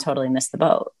you're going to totally miss the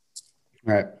boat.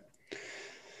 Right.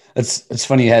 It's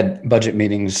funny. You had budget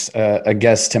meetings. A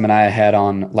guest Tim and I had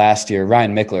on last year,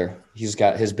 Ryan Mickler, he's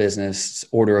got his business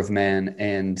Order of Man,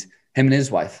 and him and his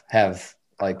wife have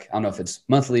like, I don't know if it's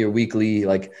monthly or weekly,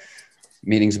 like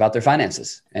meetings about their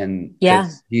finances. And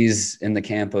he's in the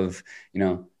camp of,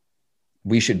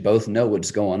 we should both know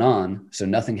what's going on, so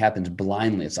nothing happens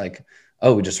blindly. It's like,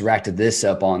 oh, we just racked this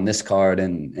up on this card.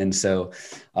 And so,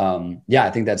 I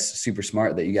think that's super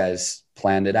smart that you guys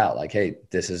planned it out. Like, hey,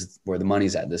 this is where the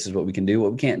money's at. This is what we can do,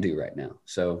 what we can't do right now.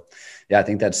 So I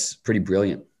think that's pretty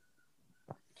brilliant.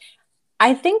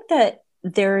 I think that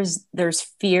there's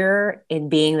fear in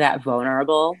being that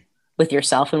vulnerable with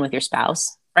yourself and with your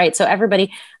spouse, right? So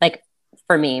everybody, like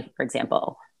for me, for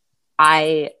example,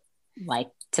 I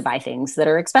like to buy things that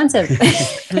are expensive.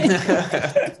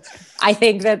 I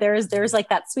think that there's like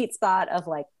that sweet spot of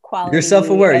like quality. You're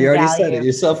self-aware. You already said it.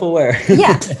 You're self-aware.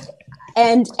 Yeah.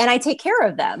 And I take care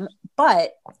of them,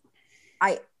 but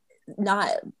I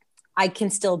can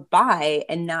still buy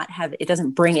and not have, it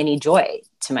doesn't bring any joy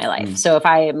to my life. So if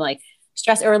I am like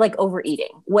stressed or like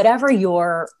overeating, whatever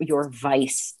your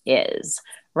vice is,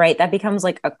 right, that becomes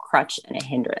like a crutch and a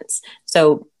hindrance.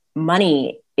 So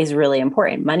money is really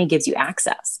important. Money gives you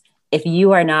access. If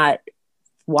you are not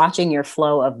watching your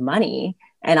flow of money,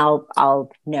 And I'll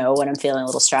know when I'm feeling a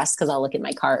little stressed because I'll look at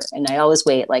my cart, and I always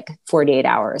wait like 48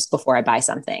 hours before I buy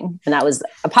something. And that was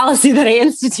a policy that I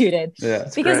instituted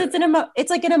because great.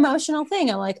 it's like an emotional thing.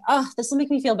 I'm like, oh, this will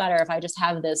make me feel better if I just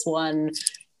have this one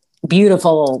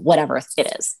beautiful, whatever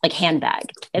it is, like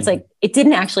handbag. It's like, it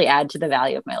didn't actually add to the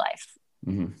value of my life.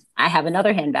 I have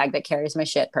another handbag that carries my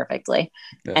shit perfectly.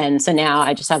 Yeah. And so now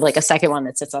I just have like a second one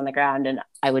that sits on the ground, and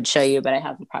I would show you, but I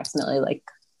have approximately like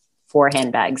 4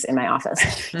 handbags in my office.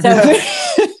 So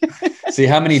see,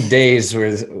 how many days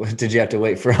did you have to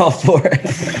wait for all 4?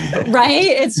 Right.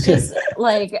 It's just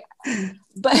like,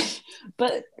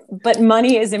 but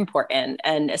money is important.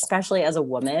 And especially as a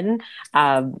woman,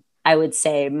 I would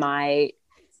say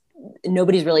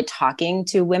nobody's really talking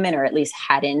to women, or at least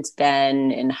hadn't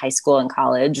been in high school and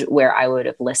college, where I would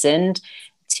have listened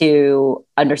to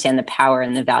understand the power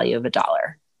and the value of a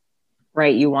dollar,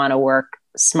 right? You want to work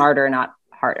smarter, not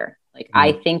harder. Like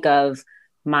I think of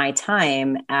my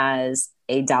time as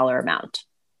a dollar amount.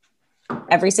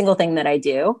 Every single thing that I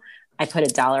do, I put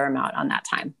a dollar amount on that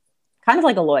time, kind of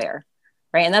like a lawyer,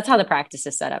 right? And that's how the practice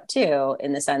is set up too,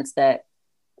 in the sense that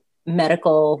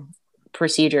medical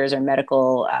procedures or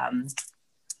medical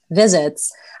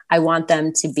visits, I want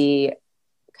them to be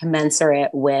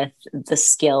commensurate with the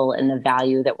skill and the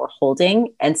value that we're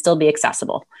holding and still be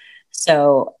accessible.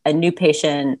 So a new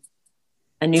patient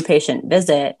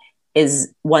visit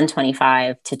is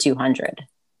 $125 to $200.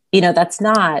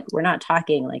 We're not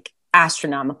talking like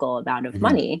astronomical amount of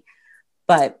money,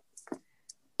 but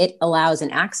it allows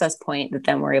an access point that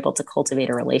then we're able to cultivate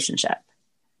a relationship.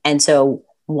 And so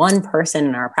one person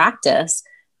in our practice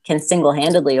can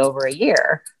single-handedly over a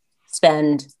year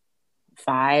spend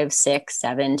 $5,000,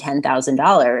 $6,000, $7,000,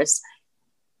 $10,000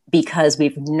 because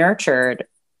we've nurtured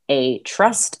a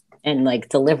trust and like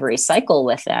delivery cycle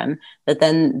with them, that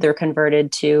then they're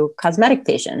converted to cosmetic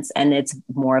patients. And it's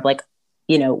more of like,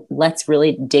 let's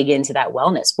really dig into that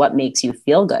wellness. What makes you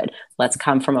feel good? Let's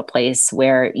come from a place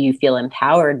where you feel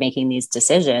empowered making these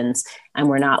decisions. And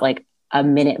we're not like a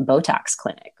minute Botox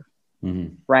clinic.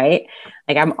 Right?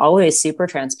 Like I'm always super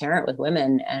transparent with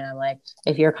women. And I'm like,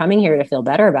 if you're coming here to feel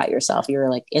better about yourself, you're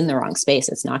like in the wrong space.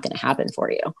 It's not going to happen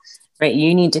for you. Right?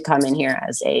 You need to come in here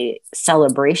as a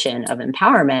celebration of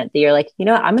empowerment that you're like,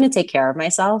 I'm going to take care of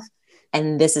myself,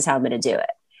 and this is how I'm going to do it.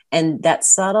 And that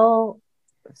subtle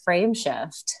frame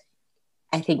shift,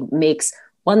 I think, makes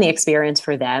the experience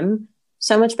for them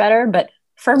so much better. But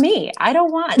for me, I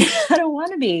don't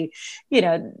want to be,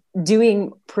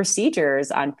 doing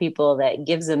procedures on people that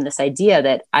gives them this idea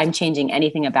that I'm changing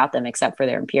anything about them except for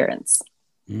their appearance.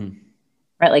 Right?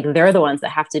 Like they're the ones that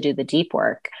have to do the deep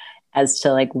work as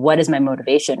to like, what is my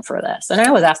motivation for this? And I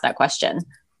always ask that question,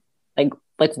 like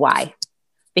why?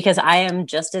 Because I am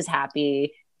just as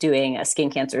happy doing a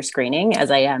skin cancer screening as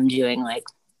I am doing like,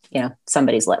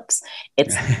 somebody's lips.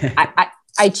 It's,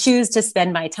 I choose to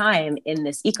spend my time in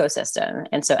this ecosystem.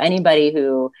 And so anybody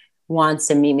who wants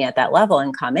to meet me at that level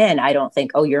and come in, I don't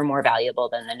think, oh, you're more valuable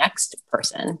than the next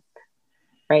person,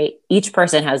 right? Each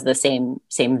person has the same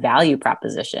value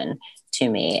proposition to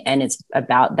me. And it's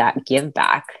about that give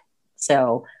back.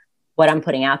 So what I'm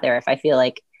putting out there, if I feel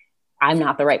like I'm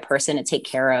not the right person to take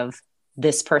care of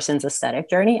this person's aesthetic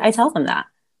journey, I tell them that.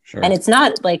 Sure. And it's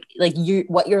not like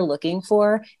what you're looking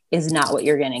for is not what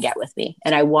you're going to get with me.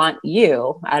 And I want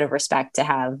you, out of respect, to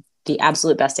have the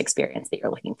absolute best experience that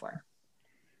you're looking for.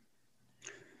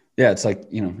 Yeah. It's like,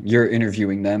 you're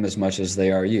interviewing them as much as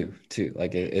they are you too.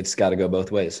 Like it's got to go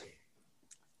both ways.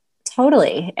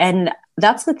 Totally. And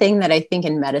that's the thing that I think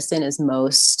in medicine is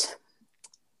most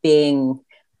being,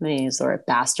 sort of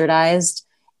bastardized,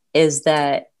 is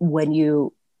that when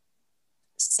you're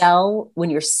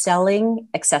selling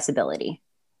accessibility,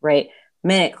 right?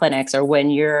 Minute clinics, or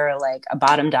when you're like a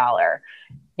bottom dollar,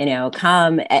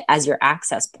 come as your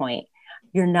access point,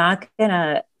 you're not going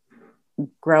to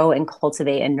grow and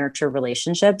cultivate and nurture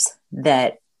relationships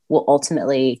that will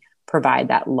ultimately provide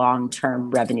that long-term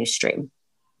revenue stream,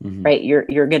 right?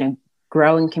 You're going to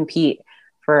grow and compete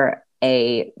for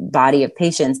a body of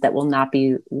patients that will not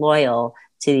be loyal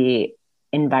to the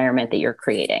environment that you're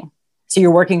creating. So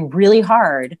you're working really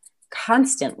hard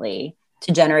constantly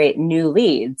to generate new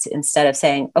leads, instead of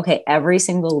saying, okay, every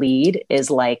single lead is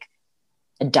like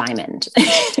a diamond.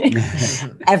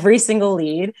 Every single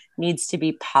lead needs to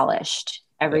be polished.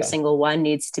 Every single one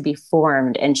needs to be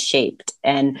formed and shaped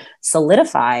and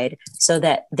solidified so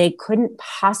that they couldn't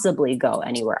possibly go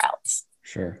anywhere else.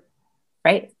 Sure.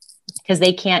 Right? Because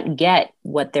they can't get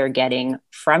what they're getting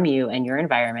from you and your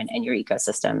environment and your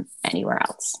ecosystem anywhere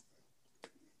else.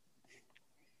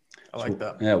 I like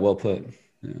that. Yeah, well put.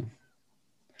 Yeah.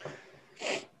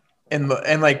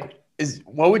 And like,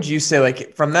 what would you say,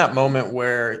 like from that moment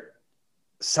where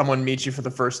someone meets you for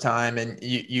the first time and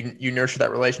you nurture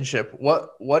that relationship,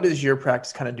 what does your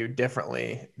practice kind of do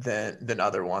differently than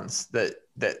other ones that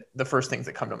the first things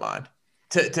that come to mind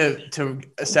to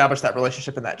establish that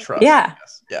relationship and that trust? Yeah.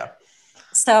 Yeah.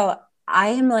 So I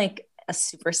am like a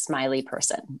super smiley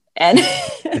person, and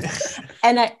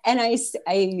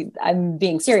I'm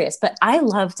being serious, but I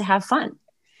love to have fun.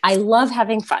 I love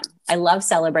having fun. I love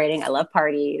celebrating. I love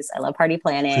parties. I love party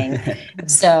planning.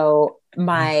 So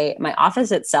my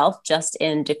office itself, just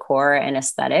in decor and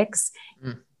aesthetics,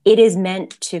 it is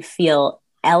meant to feel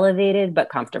elevated but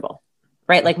comfortable,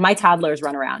 right? Like my toddlers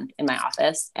run around in my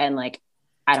office and like,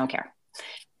 I don't care,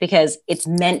 because it's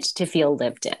meant to feel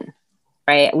lived in,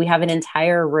 right? We have an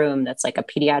entire room that's like a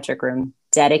pediatric room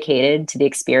dedicated to the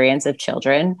experience of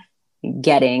children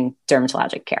getting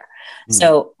dermatologic care.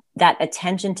 So that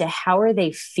attention to how are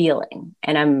they feeling?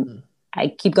 And I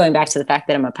keep going back to the fact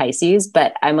that I'm a Pisces,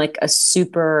 but I'm like a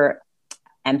super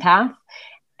empath.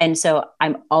 And so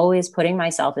I'm always putting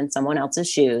myself in someone else's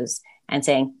shoes and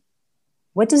saying,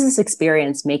 what does this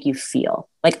experience make you feel?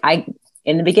 Like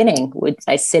in the beginning,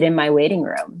 I sit in my waiting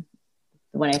room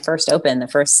when I first opened the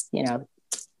first,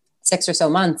 6 or so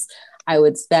months, I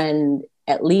would spend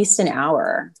at least an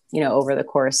hour, over the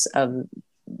course of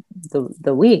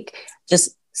the week,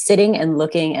 just sitting and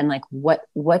looking and like, what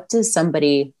is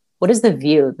the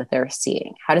view that they're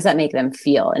seeing? How does that make them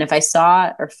feel? And if I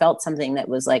saw or felt something that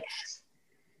was like,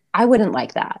 I wouldn't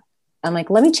like that, I'm like,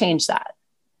 let me change that.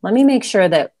 Let me make sure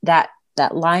that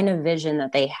line of vision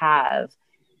that they have,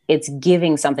 it's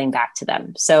giving something back to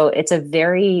them. So it's a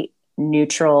very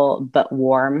neutral but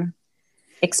warm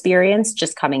experience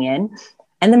just coming in.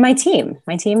 And then my team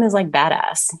is like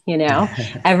badass,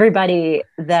 everybody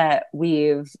that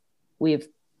we've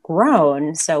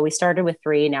grown. So we started with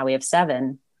 3, now we have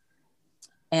 7,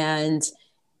 and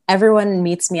everyone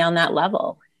meets me on that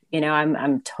level.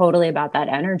 I'm totally about that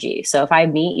energy. So if I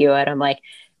meet you and I'm like,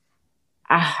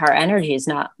 our energy is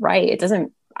not right.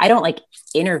 I don't like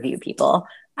interview people.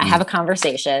 I have a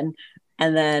conversation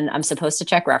and then I'm supposed to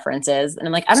check references. And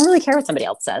I'm like, I don't really care what somebody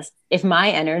else says. If my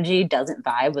energy doesn't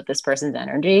vibe with this person's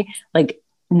energy, like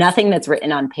nothing that's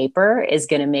written on paper is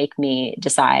going to make me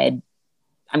decide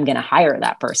I'm going to hire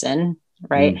that person.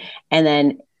 Right. And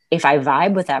then if I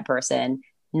vibe with that person,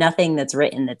 nothing that's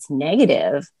written that's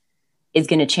negative is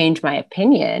going to change my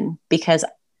opinion, because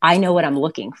I know what I'm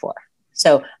looking for.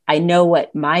 So I know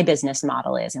what my business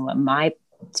model is and what my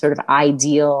sort of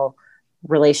ideal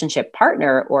relationship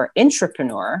partner or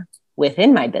entrepreneur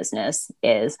within my business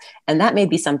is. And that may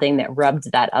be something that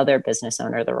rubbed that other business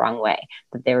owner the wrong way,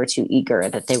 that they were too eager,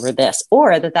 that they were this,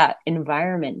 or that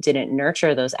environment didn't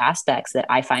nurture those aspects that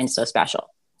I find so special.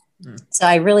 So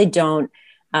I really don't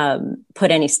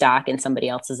put any stock in somebody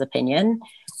else's opinion,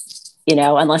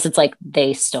 unless it's like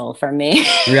they stole from me.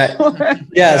 Right.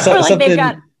 Yeah. So like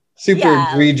something super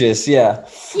egregious. Yeah.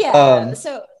 Yeah.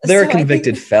 They're a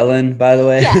convicted felon, by the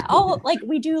way. Yeah. Oh, like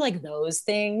we do like those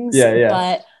things.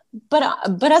 Yeah. But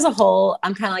as a whole,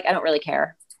 I'm kind of like, I don't really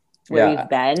care where you've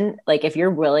been. Like if you're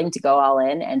willing to go all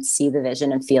in and see the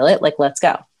vision and feel it, like, let's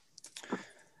go.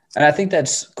 And I think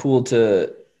that's cool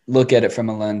to look at it from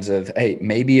a lens of, hey,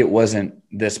 maybe it wasn't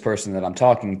this person that I'm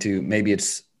talking to. Maybe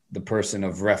it's the person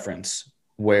of reference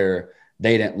where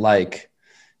they didn't like,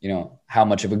 how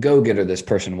much of a go-getter this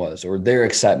person was, or their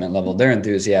excitement level, their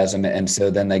enthusiasm. And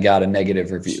so then they got a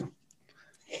negative review.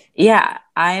 Yeah.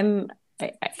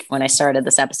 When I started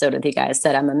this episode with you guys,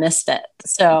 said I'm a misfit.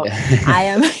 So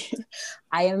I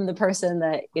am the person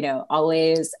that,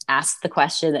 always asked the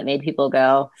question that made people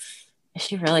go, is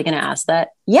she really going to ask that?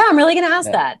 Yeah, I'm really going to ask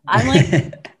that. I'm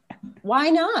like, why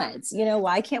not?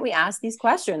 Why can't we ask these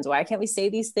questions? Why can't we say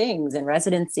these things in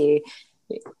residency?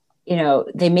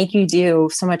 They make you do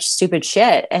so much stupid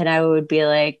shit. And I would be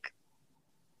like,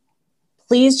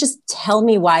 please just tell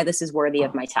me why this is worthy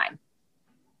of my time.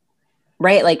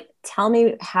 Right? Like, tell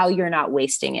me how you're not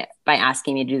wasting it by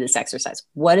asking me to do this exercise.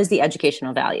 What is the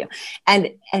educational value?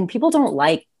 And people don't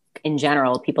like, in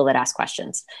general, people that ask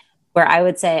questions, where I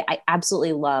would say, I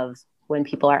absolutely love when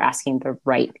people are asking the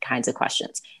right kinds of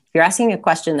questions. If you're asking a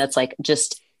question that's like,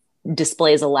 just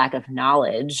displays a lack of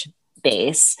knowledge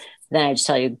base, then I just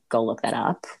tell you, go look that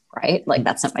up, right? Like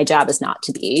that's not my job, is not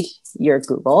to be your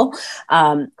Google.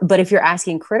 But if you're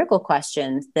asking critical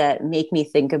questions that make me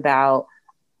think about,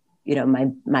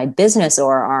 my business,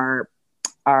 or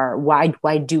our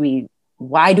why do we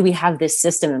have this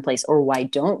system in place, or why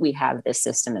don't we have this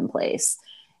system in place?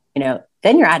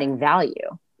 Then you're adding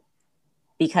value,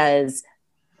 because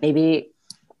maybe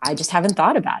I just haven't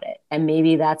thought about it. And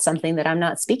maybe that's something that I'm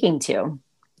not speaking to.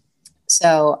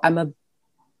 So I don't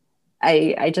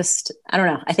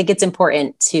know. I think it's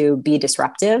important to be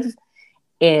disruptive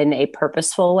in a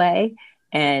purposeful way.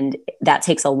 And that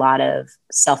takes a lot of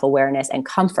self-awareness and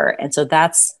comfort. And so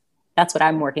that's what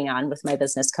I'm working on with my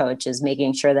business coach, is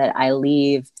making sure that I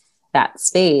leave that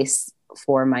space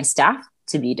for my staff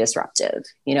to be disruptive,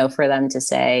 for them to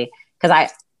say, because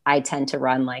I tend to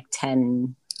run like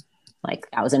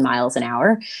 1,000 miles an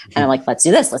hour. And I'm like, let's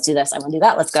do this. I want to do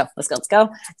that. Let's go.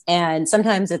 And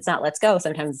sometimes it's not let's go.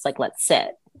 Sometimes it's like, let's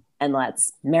sit and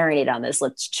let's marinate on this.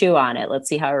 Let's chew on it. Let's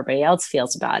see how everybody else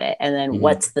feels about it. And then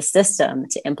what's the system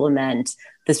to implement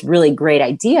this really great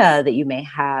idea that you may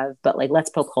have, but like, let's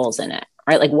poke holes in it,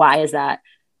 right? Like, why is that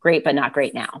great, but not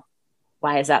great now?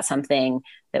 Why is that something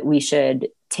that we should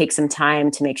take some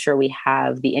time to make sure we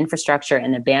have the infrastructure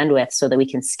and the bandwidth so that we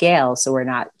can scale? So we're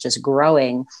not just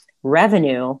growing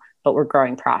revenue, but we're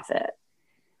growing profit,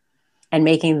 and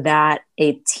making that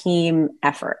a team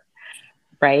effort,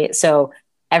 right? So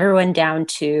everyone down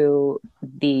to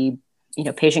the,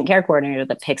 patient care coordinator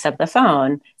that picks up the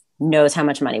phone knows how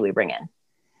much money we bring in.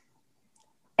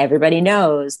 Everybody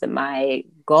knows that my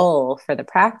goal for the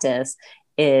practice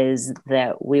is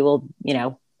that we will,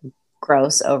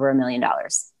 gross over $1 million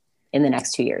in the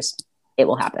next 2 years. It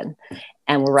will happen.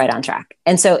 And we're right on track.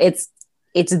 And so it's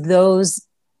those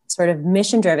sort of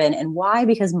mission driven. And why?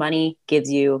 Because money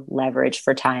gives you leverage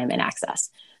for time and access.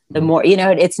 The more,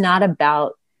 it's not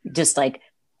about just like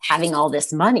having all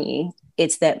this money.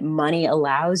 It's that money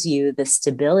allows you the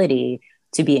stability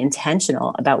to be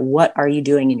intentional about what are you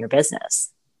doing in your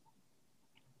business.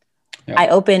 Yeah. I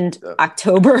opened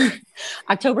October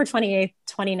 28th,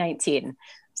 2019.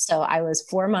 So I was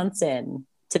 4 months in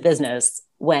to business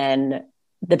when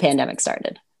the pandemic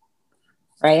started,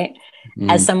 right?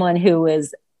 As someone who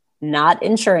was not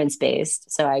insurance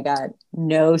based. So I got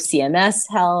no CMS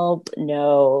help,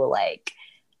 no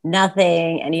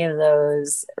nothing, any of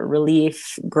those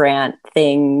relief grant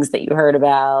things that you heard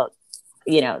about,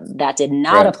 that did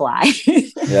not apply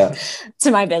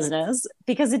to my business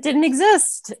because it didn't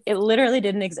exist. It literally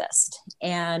didn't exist.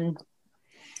 And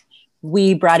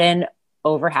we brought in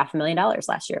over $500,000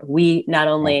 last year. We not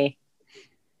only,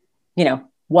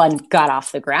 one, got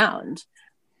off the ground,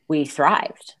 we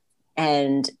thrived.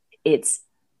 And it's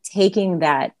taking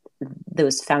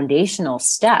those foundational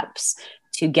steps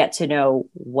to get to know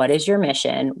what is your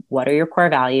mission, what are your core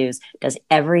values, does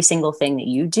every single thing that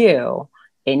you do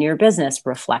in your business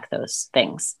reflect those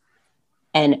things,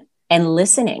 and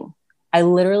listening. I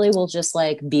literally will just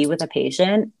be with a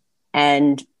patient,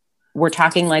 and we're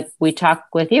talking like we talk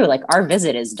with you, like our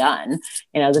visit is done.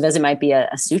 The visit might be a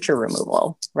suture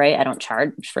removal, right? I don't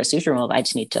charge for a suture removal. I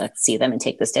just need to see them and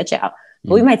take the stitch out.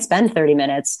 But we might spend 30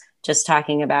 minutes just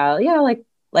talking about,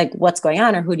 like what's going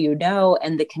on, or who do you know,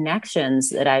 and the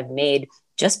connections that I've made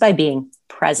just by being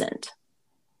present,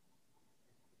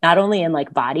 not only in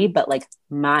body, but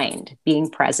mind, being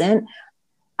present.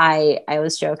 I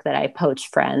always joke that I poach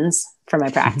friends for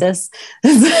my practice.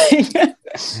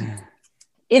 It's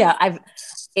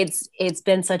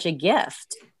been such a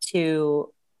gift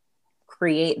to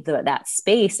create that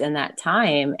space and that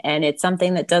time. And it's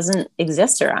something that doesn't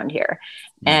exist around here.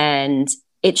 And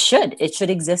it should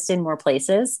exist in more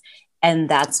places. And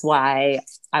that's why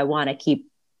I want to keep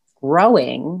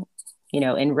growing,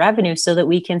 in revenue so that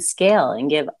we can scale and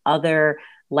give other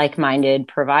like-minded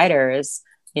providers,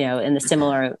 in the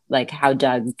similar, how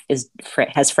Doug has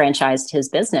franchised his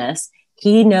business.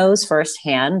 He knows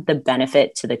firsthand the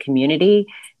benefit to the community,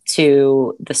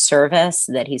 to the service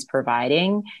that he's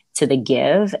providing, to the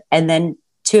give, and then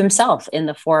to himself in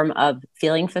the form of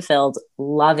feeling fulfilled,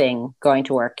 loving going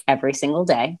to work every single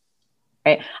day.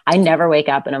 Right? I never wake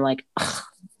up and I'm like, I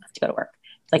have to go to work.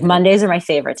 Mondays are my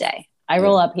favorite day. I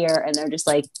roll up here and they're just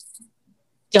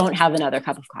don't have another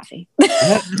cup of coffee.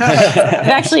 I've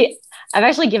actually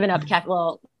given up caffeine.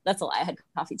 Well, that's a lie. I had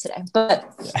coffee today, but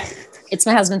it's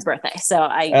my husband's birthday. So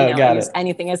I use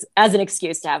anything as an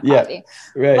excuse to have coffee.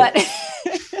 Right. But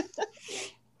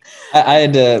I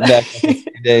had to back up a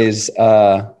few days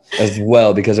as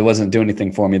well because it wasn't doing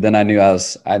anything for me. Then I knew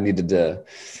I needed to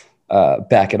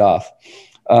back it off.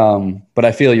 But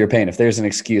I feel your pain. If there's an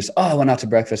excuse, I went out to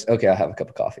breakfast. Okay, I'll have a cup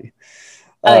of coffee.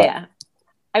 Yeah.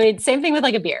 I mean, same thing with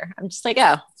a beer. I'm just have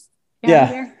a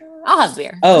beer? I'll have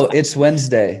beer. Oh, it's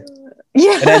Wednesday.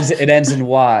 Yeah. It ends in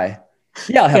Y.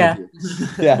 Yeah, I'll have a beer.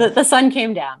 Yeah. The sun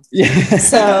came down. Yeah.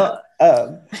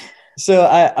 So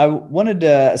I wanted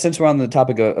to, since we're on the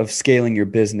topic of scaling your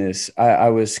business, I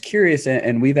was curious,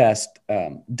 and we've asked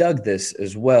Doug this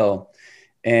as well,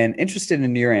 and interested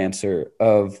in your answer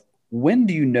of when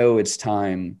do you know it's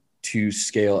time to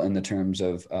scale in the terms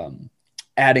of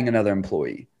adding another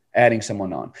employee, adding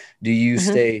someone on? Do you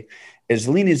stay as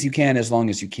lean as you can, as long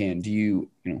as you can? Do you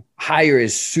hire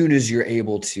as soon as you're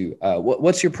able to?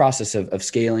 What's your process of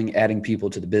scaling, adding people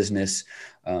to the business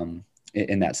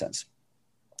in that sense?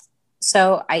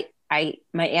 So my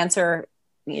answer,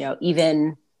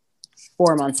 even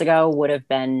 4 months ago would have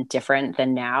been different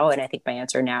than now. And I think my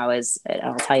answer now is,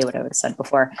 I'll tell you what I would have said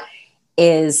before,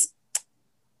 is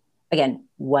again,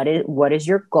 what is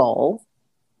your goal,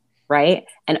 right?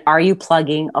 And are you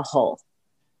plugging a hole?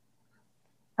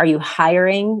 Are you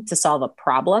hiring to solve a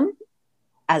problem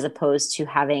as opposed to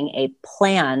having a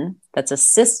plan that's a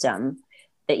system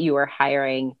that you are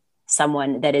hiring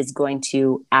someone that is going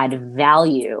to add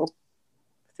value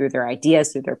through their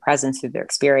ideas, through their presence, through their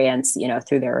experience,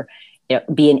 through their,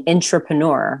 be an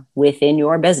entrepreneur within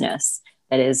your business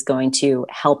that is going to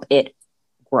help it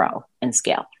grow and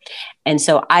scale. And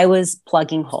so I was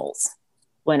plugging holes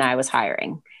when I was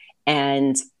hiring.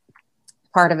 And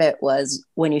part of it was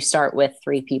when you start with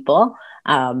 3 people,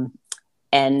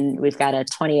 and we've got a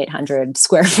 2,800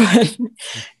 square foot,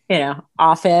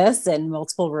 office and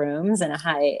multiple rooms and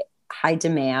a high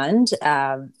demand.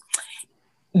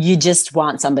 You just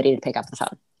want somebody to pick up the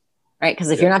phone, right?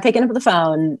 Because if you're not picking up the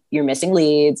phone, you're missing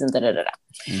leads and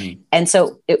And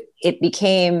so it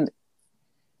became,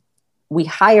 we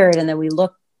hired and then we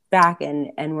looked back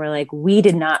and we're like, we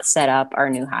did not set up our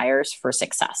new hires for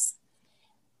success.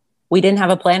 We didn't have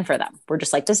a plan for them. We're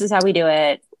just like, this is how we do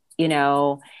it,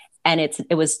 and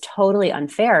it was totally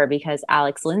unfair because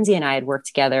Alex Lindsay and I had worked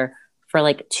together for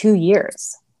like 2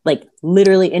 years, like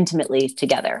literally intimately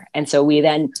together. And so we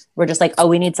then were just like, oh,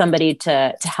 we need somebody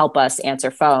to help us answer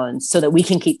phones so that we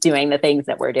can keep doing the things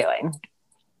that we're doing.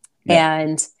 Yeah.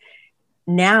 And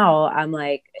now I'm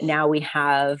like, now we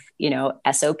have,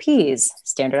 SOPs,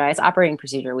 standardized operating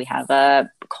procedure. We have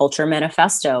a culture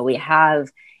manifesto.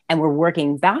 And we're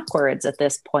working backwards at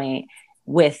this point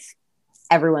with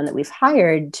everyone that we've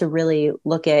hired to really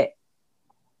look at,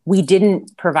 we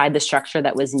didn't provide the structure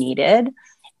that was needed.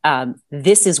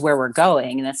 This is where we're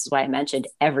going. And this is why I mentioned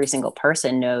every single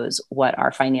person knows what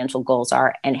our financial goals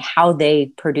are and how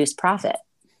they produce profit,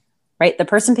 right? The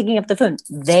person picking up the phone,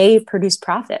 they produce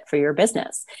profit for your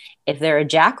business. If they're a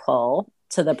jackhole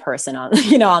to the person on,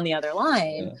 on the other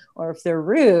line, or if they're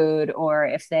rude, or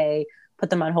if they put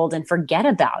them on hold and forget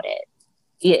about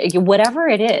it, whatever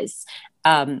it is,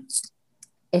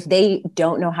 if they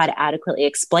don't know how to adequately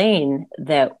explain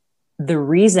that the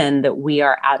reason that we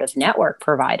are out of network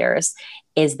providers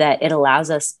is that it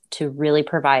allows us to really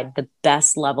provide the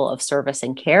best level of service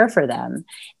and care for them,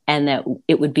 and that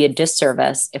it would be a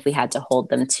disservice if we had to hold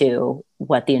them to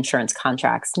what the insurance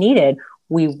contracts needed.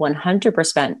 We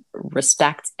 100%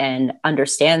 respect and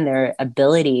understand their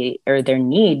ability or their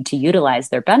need to utilize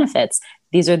their benefits.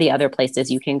 These are the other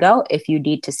places you can go. If you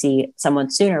need to see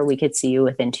someone sooner, we could see you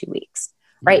within 2 weeks,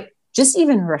 right? Just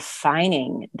even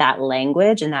refining that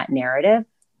language and that narrative,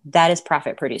 that is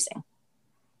profit producing.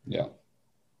 Yeah.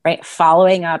 Right.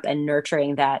 Following up and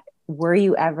nurturing that. Were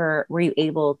you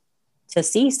able to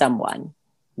see someone?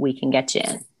 We can get you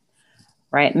in.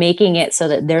 Right. Making it so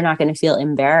that they're not going to feel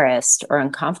embarrassed or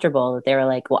uncomfortable that they're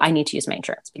like, well, I need to use my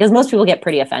insurance, because most people get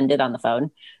pretty offended on the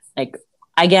phone. Like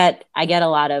I get a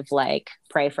lot of like,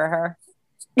 pray for her.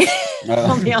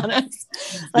 I'll be honest.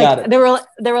 Like there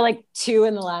were like 2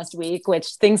 in the last week, which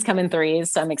things come in 3s.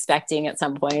 So I'm expecting at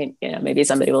some point, maybe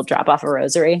somebody will drop off a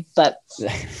rosary, but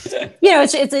it's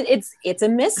a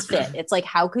misfit. It's like,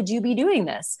 how could you be doing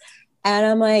this? And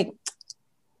I'm like,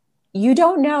 you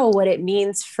don't know what it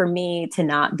means for me to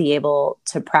not be able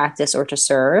to practice or to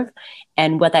serve,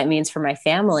 and what that means for my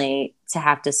family to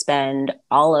have to spend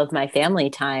all of my family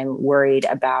time worried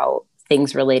about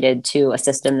things related to a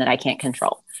system that I can't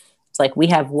control. It's like we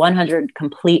have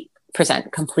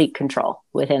 100% complete control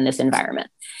within this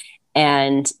environment.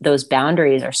 And those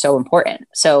boundaries are so important.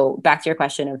 So back to your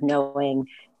question of knowing,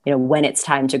 when it's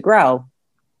time to grow,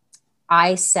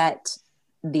 I set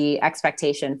the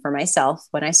expectation for myself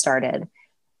when I started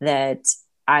that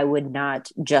I would not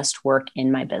just work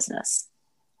in my business,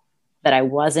 that I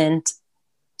wasn't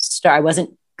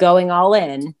going all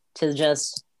in to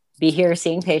just be here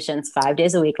seeing patients 5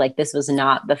 days a week. Like this was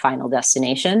not the final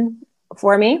destination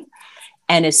for me.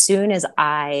 And as soon as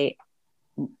I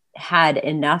had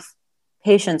enough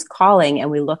patients calling and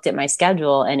we looked at my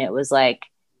schedule and it was like,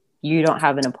 you don't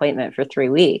have an appointment for 3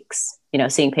 weeks,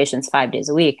 seeing patients 5 days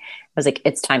a week, I was like,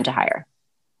 it's time to hire.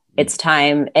 It's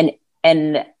time.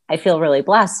 And I feel really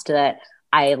blessed that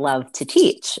I love to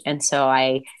teach. And so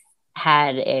I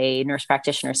had a nurse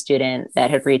practitioner student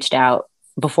that had reached out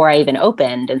before I even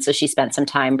opened. And so she spent some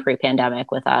time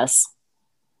pre-pandemic with us.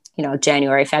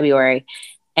 January, February.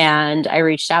 And I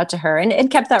reached out to her and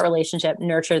kept that relationship,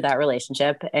 nurtured that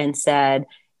relationship, and said,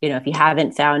 if you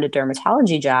haven't found a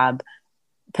dermatology job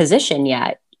position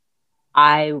yet,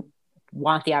 I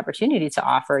want the opportunity to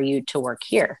offer you to work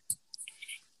here.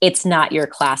 It's not your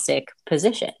classic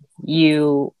position.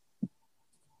 And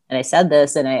I said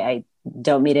this, and I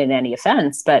don't mean it in any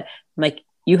offense, but I'm like,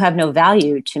 you have no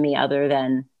value to me other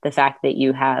than the fact that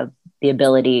you have the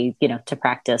ability, to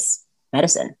practice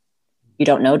medicine. You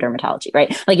don't know dermatology,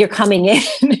 right? Like, you're coming in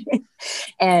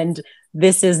and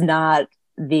this is not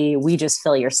we just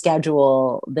fill your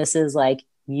schedule. This is like,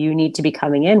 you need to be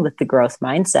coming in with the growth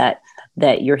mindset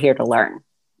that you're here to learn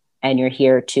and you're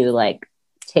here to like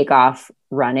take off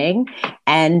running,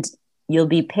 and you'll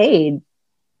be paid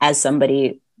as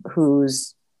somebody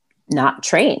who's not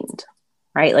trained,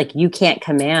 right? Like, you can't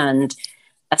command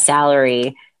a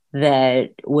salary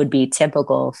that would be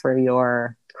typical for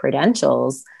your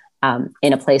credentials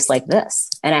in a place like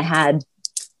this. And I had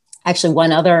actually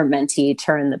one other mentee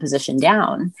turn the position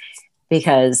down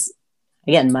because,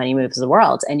 again, money moves the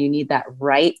world, and you need that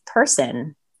right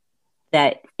person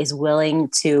that is willing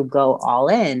to go all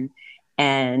in.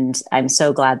 And I'm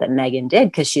so glad that Megan did,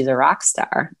 because she's a rock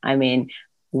star. I mean,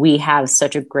 we have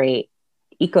such a great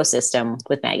ecosystem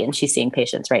with Megan. She's seeing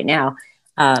patients right now.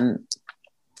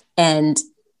 And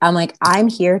I'm like, I'm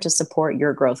here to support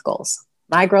your growth goals.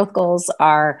 My growth goals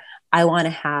are, I want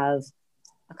to have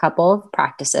a couple of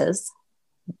practices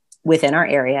within our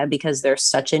area because there's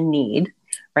such a need,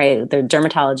 right? The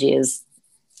dermatology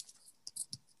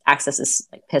access is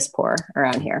like piss poor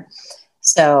around here.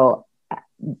 So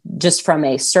just from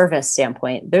a service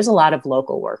standpoint, there's a lot of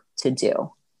local work to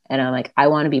do. And I'm like, I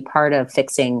want to be part of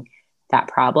fixing that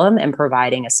problem and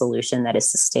providing a solution that is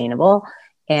sustainable.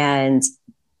 And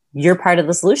you're part of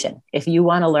the solution. If you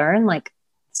want to learn, like,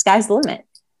 sky's the limit.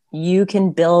 You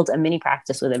can build a mini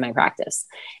practice within my practice,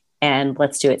 and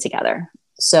let's do it together.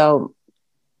 So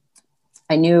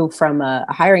I knew from a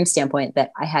hiring standpoint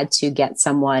that I had to get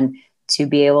someone to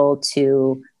be able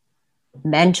to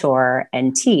mentor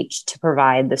and teach, to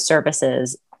provide the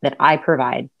services that I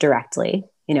provide directly,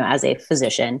 as a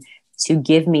physician, to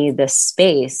give me the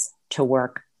space to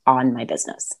work on my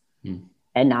business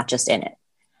and not just in it.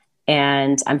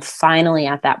 And I'm finally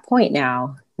at that point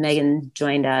now. Megan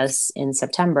joined us in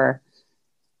September.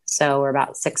 So we're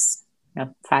about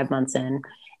 5 months in,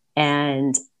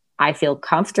 and I feel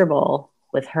comfortable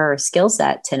with her skill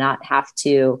set to not have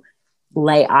to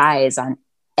lay eyes on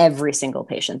every single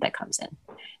patient that comes in,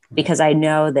 because I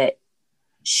know that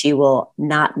she will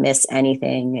not miss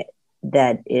anything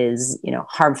that is,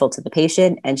 harmful to the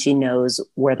patient. And she knows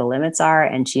where the limits are,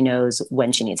 and she knows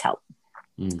when she needs help.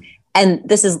 And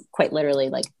this is quite literally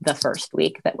like the first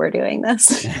week that we're doing this.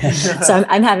 So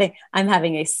I'm having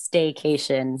a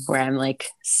staycation where I'm like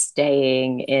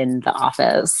staying in the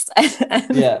office.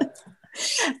 Yeah.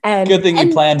 And good thing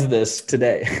you planned this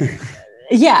today.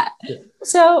 Yeah.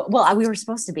 So, well, we were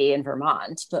supposed to be in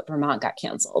Vermont, but Vermont got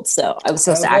canceled. So I was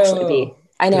supposed to actually be,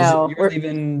 I know. You're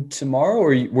leaving tomorrow, or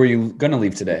were you going to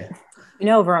leave today?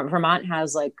 Vermont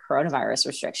has like coronavirus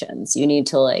restrictions. You need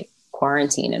to like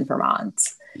quarantine in Vermont.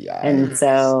 Yeah. And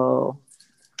so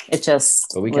it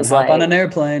just, but we can hop on an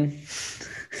airplane.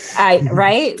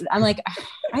 Right. I'm like,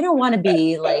 I don't want to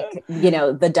be like,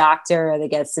 the doctor that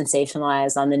gets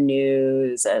sensationalized on the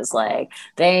news as like,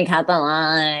 they cut the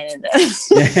line.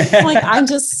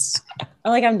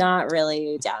 I'm not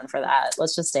really down for that.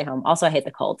 Let's just stay home. Also, I hate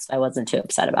the cold, so I wasn't too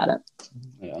upset about it.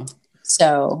 Yeah.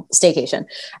 So staycation.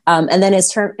 And then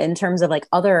in terms of like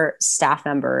other staff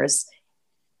members,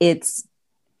 it's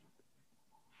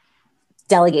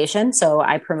delegation. So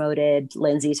I promoted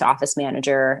Lindsay to office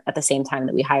manager at the same time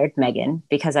that we hired Megan,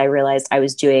 because I realized I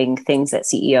was doing things that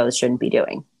CEOs shouldn't be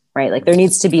doing, right? Like, there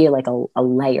needs to be like a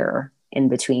layer in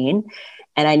between,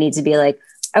 and I need to be like,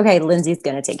 okay, Lindsay's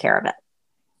going to take care of it.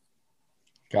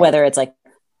 Whether it's like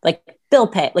bill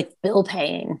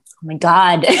paying. Oh my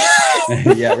God.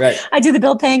 Yeah, right. I do the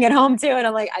bill paying at home too. And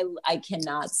I'm like, I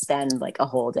cannot spend like a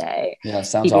whole day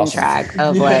sounds awesome. Track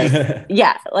of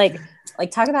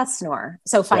like talk about snore.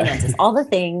 So finances, all the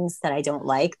things that I don't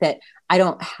like, that I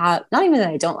don't have, not even that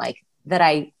I don't like, that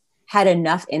I had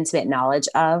enough intimate knowledge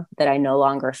of, that I no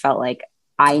longer felt like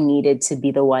I needed to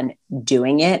be the one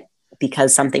doing it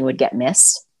because something would get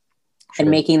missed. Sure.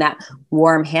 And making that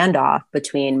warm handoff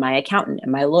between my accountant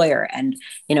and my lawyer and,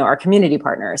 our community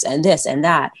partners and this and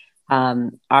that,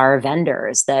 our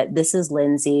vendors, that this is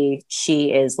Lindsay.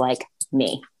 She is like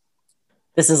me.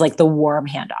 This is like the warm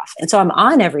handoff. And so I'm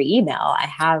on every email. I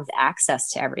have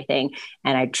access to everything,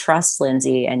 and I trust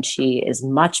Lindsay, and she is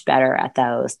much better at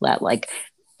those, that like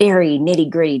very nitty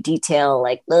gritty detail,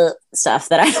 like stuff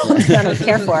that I don't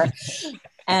care for.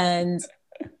 And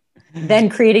then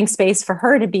creating space for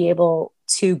her to be able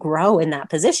to grow in that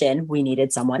position, we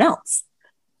needed someone else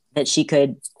that she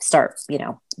could start,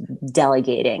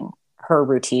 delegating her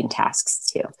routine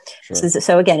tasks to. Sure.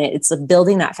 So again, it's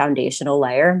building that foundational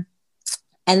layer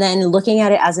and then looking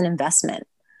at it as an investment.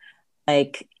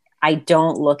 Like, I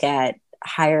don't look at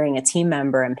hiring a team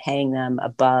member and paying them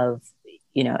above,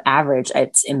 average.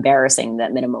 It's embarrassing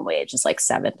that minimum wage is like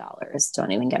 $7.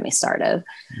 Don't even get me started.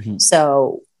 Mm-hmm.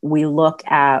 So we look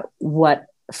at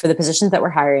for the positions that we're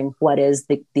hiring, what is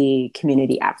the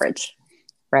community average,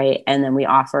 right? And then we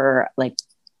offer like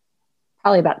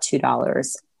probably about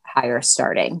 $2 higher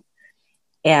starting.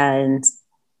 And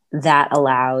that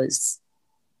allows,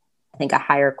 I think, a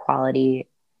higher quality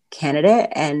candidate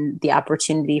and the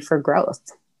opportunity for growth,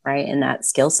 right? In that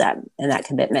skill set and that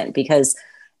commitment, because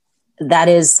that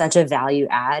is such a value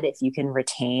add if you can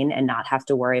retain and not have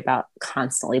to worry about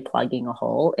constantly plugging a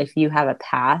hole. If you have a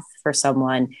path for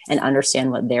someone and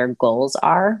understand what their goals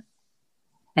are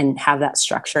and have that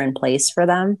structure in place for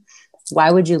them, why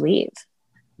would you leave?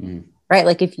 Mm. Right?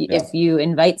 Like if you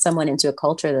invite someone into a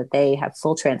culture that they have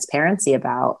full transparency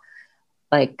about,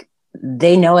 like,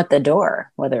 they know at the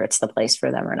door whether it's the place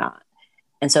for them or not.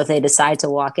 And so if they decide to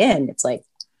walk in, it's like,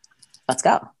 let's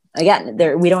go. Again,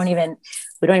 we don't even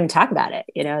talk about it.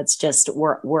 It's just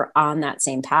we're on that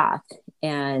same path,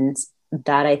 and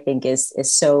that, I think, is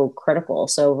so critical.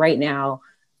 So right now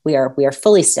we are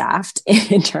fully staffed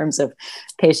in terms of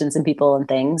patients and people and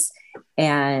things,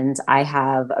 and I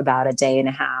have about a day and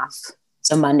a half.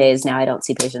 So Mondays now I don't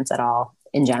see patients at all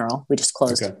in general. We just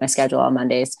closed my schedule on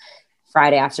Mondays.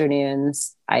 Friday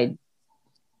afternoons, I'm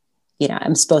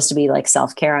supposed to be like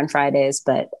self-care on Fridays,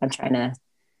 but I'm trying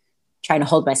to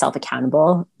hold myself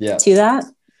accountable to that.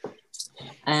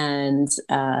 And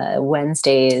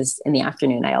Wednesdays in the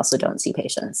afternoon, I also don't see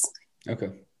patients. Okay.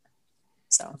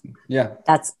 So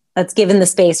that's given the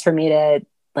space for me to,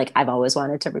 like, I've always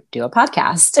wanted to do a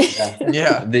podcast.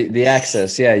 Yeah. The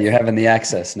access. Yeah. You're having the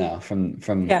access now from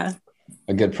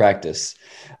a good practice.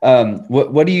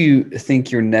 What do you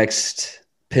think your next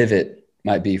pivot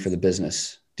might be for the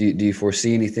business? Do you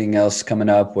foresee anything else coming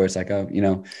up where it's like,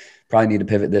 probably need to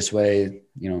pivot this way,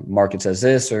 market says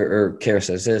this or care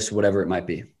says this, whatever it might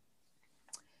be?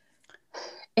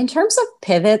 In terms of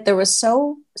pivot, there was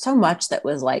so much that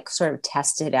was like sort of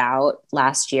tested out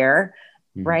last year,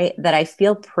 right? That I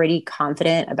feel pretty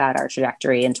confident about our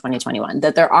trajectory in 2021,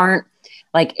 that there aren't,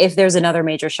 like, if there's another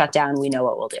major shutdown, we know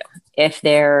what we'll do. If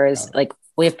there's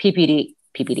we have PPE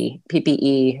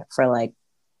for like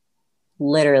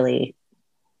literally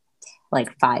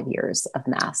like 5 years of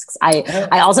masks.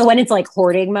 I also went into like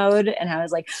hoarding mode, and I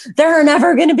was like, there are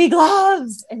never going to be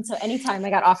gloves. And so anytime I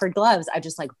got offered gloves, I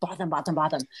just like bought them.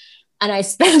 And I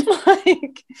spent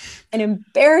like an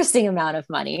embarrassing amount of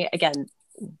money. Again,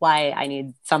 why I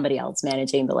need somebody else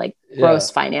managing the gross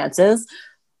finances.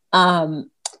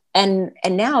 And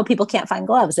now people can't find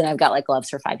gloves, and I've got like gloves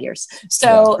for 5 years.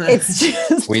 So it's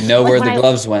just, we know where the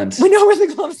gloves went. We know where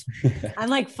the gloves. I'm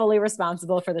like fully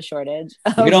responsible for the shortage.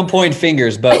 We don't point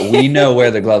fingers, but we know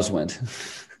where the gloves went.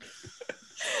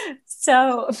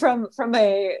 So from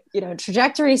a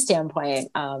trajectory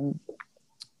standpoint,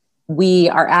 we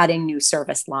are adding new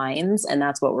service lines, and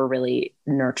that's what we're really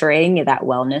nurturing, that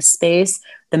wellness space.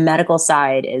 The medical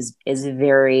side is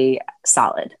very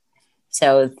solid.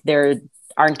 So there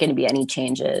aren't going to be any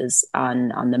changes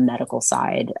on the medical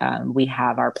side. We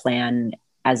have our plan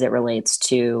as it relates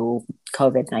to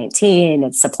COVID-19,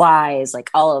 its supplies, like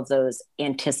all of those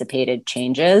anticipated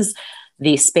changes.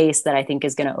 The space that I think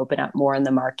is going to open up more in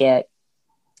the market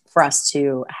for us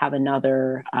to have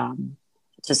another,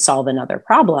 to solve another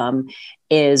problem,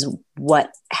 is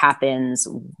what happens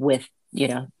with,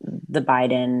 the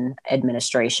Biden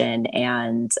administration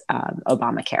and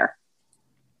Obamacare.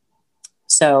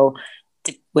 So,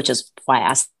 which is why I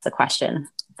asked the question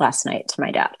last night to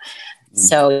my dad.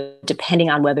 So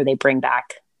depending on whether they bring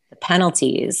back the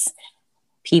penalties,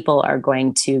 people are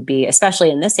going to be, especially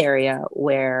in this area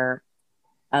where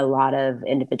a lot of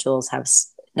individuals have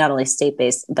not only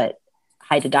state-based, but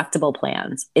high deductible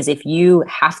plans, is if you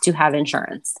have to have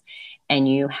insurance and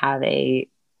you have the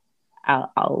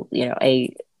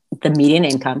median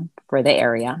income for the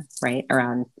area, right,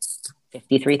 around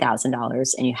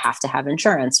 $53,000, and you have to have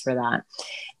insurance for that,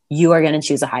 you are going to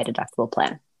choose a high deductible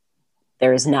plan.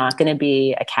 There is not going to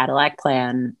be a Cadillac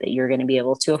plan that you're going to be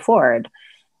able to afford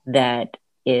that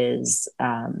is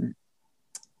going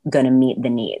to meet the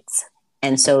needs.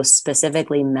 And so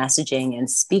specifically messaging and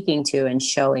speaking to and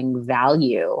showing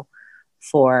value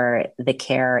for the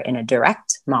care in a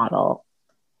direct model,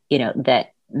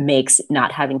 that makes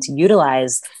not having to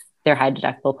utilize their high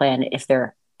deductible plan if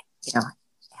they're,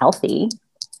 healthy,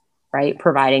 right?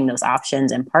 Providing those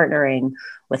options and partnering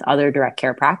with other direct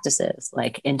care practices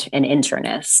like an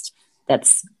internist.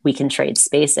 We can trade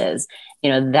spaces.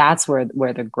 That's where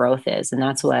the growth is. And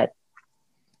that's what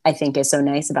I think is so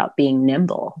nice about being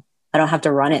nimble. I don't have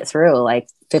to run it through like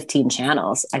 15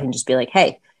 channels. I can just be like,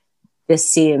 hey, this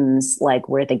seems like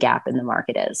where the gap in the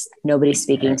market is. Nobody's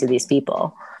speaking to these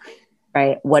people,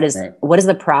 right? What is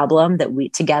the problem that we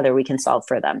can solve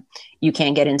for them? You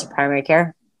can't get into primary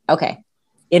care. Okay.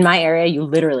 In my area, you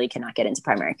literally cannot get into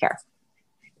primary care.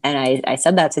 And I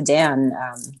said that to Dan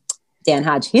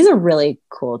Hodge. He's a really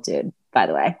cool dude, by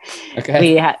the way.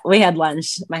 Okay. We had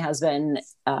lunch. My husband,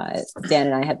 Dan,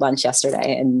 and I had lunch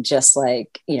yesterday, and just 3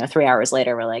 hours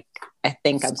later, we're like, I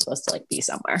think I'm supposed to be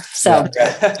somewhere. So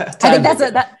I think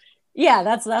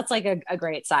that's like a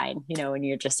great sign, when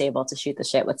you're just able to shoot the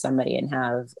shit with somebody and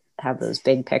have those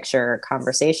big picture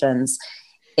conversations,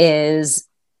 is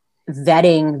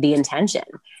vetting the intention,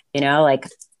 like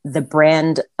the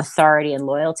brand authority and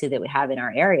loyalty that we have in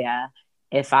our area.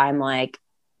 If I'm like,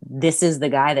 this is the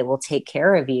guy that will take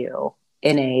care of you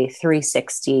in a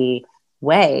 360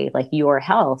 way, like your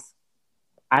health,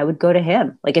 I would go to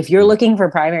him. Like if you're looking for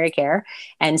primary care,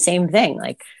 and same thing,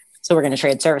 so we're going to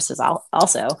trade services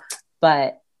also,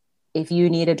 but if you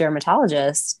need a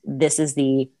dermatologist, this is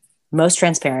the most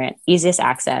transparent, easiest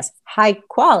access, high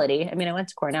quality. I mean, I went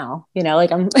to Cornell,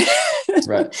 I'm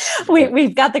right.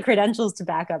 We've got the credentials to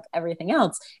back up everything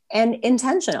else, and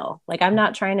intentional. Like I'm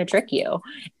not trying to trick you,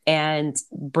 and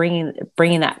bringing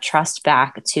that trust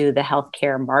back to the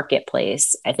healthcare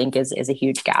marketplace, I think is a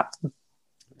huge gap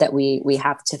that we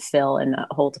have to fill and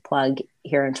hold a plug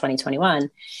here in 2021.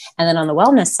 And then on the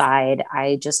wellness side,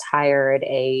 I just hired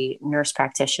a nurse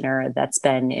practitioner that's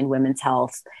been in women's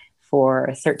health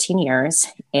for 13 years,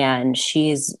 and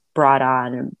she's brought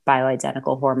on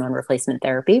bioidentical hormone replacement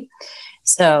therapy.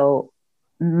 So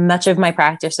much of my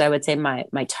practice, I would say my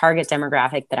target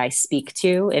demographic that I speak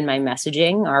to in my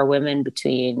messaging are women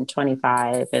between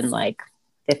 25 and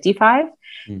 55,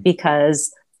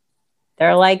 because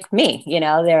they're like me,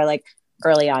 they're like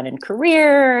early on in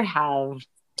career, have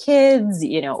kids,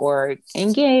 or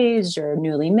engaged or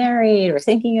newly married or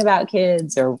thinking about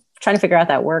kids or trying to figure out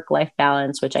that work-life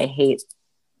balance, which I hate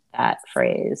that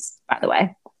phrase, by the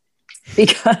way,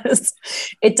 because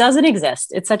it doesn't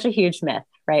exist. It's such a huge myth,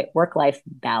 right? Work-life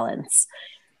balance.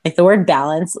 The word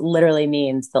balance literally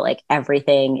means that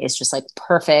everything is just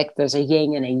perfect. There's a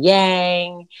yin and a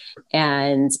yang,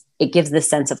 and it gives this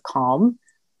sense of calm.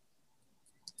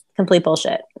 Complete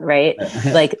bullshit, right?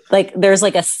 There's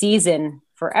a season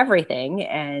for everything.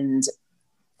 And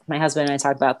my husband and I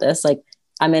talk about this,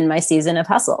 I'm in my season of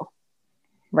hustle,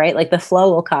 right? The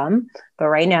flow will come, but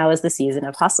right now is the season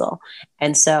of hustle.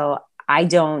 And so I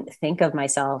don't think of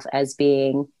myself as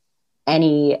being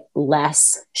any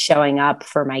less showing up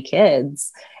for my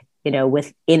kids,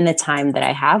 within the time that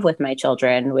I have with my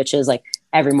children, which is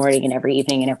every morning and every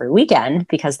evening and every weekend,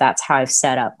 because that's how I've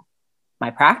set up my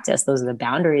practice. Those are the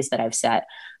boundaries that I've set.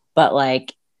 But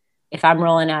if I'm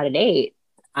rolling out at 8,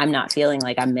 I'm not feeling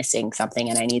like I'm missing something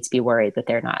and I need to be worried that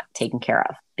they're not taken care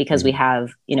of, because we have,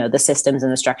 the systems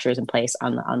and the structures in place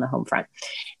on the home front.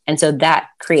 And so that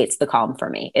creates the calm for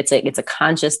me. It's a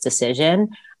conscious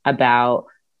decision about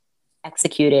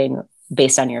executing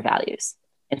based on your values.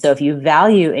 And so if you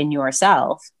value in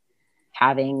yourself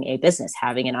having a business,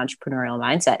 having an entrepreneurial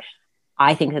mindset,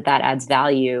 I think that adds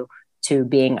value to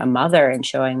being a mother and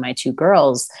showing my 2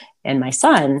 girls and my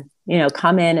son,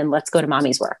 come in and let's go to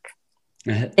mommy's work.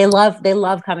 They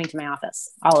love coming to my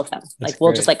office, all of them.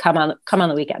 We'll just come on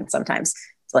the weekend sometimes.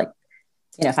 It's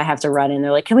if I have to run in,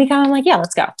 they're like, can we come? I'm like, yeah,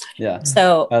 let's go. Yeah.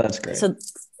 So that's great. So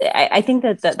I think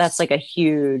that's a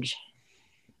huge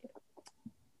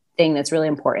thing that's really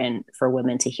important for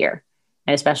women to hear,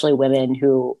 and especially women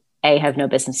who have no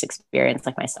business experience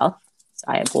like myself. So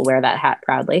I will wear that hat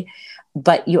proudly,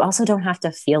 but you also don't have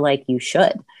to feel like you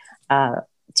should.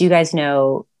 Do you guys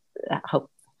know,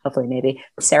 hopefully maybe,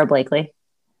 Sarah Blakely?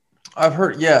 I've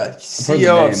heard,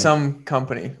 CEO of some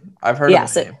company. I've heard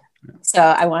of the name. So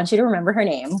I want you to remember her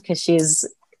name, because she's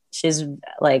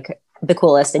the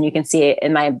coolest, and you can see it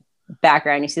in my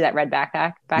background. You see that red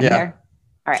backpack back there?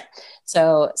 All right.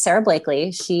 So Sarah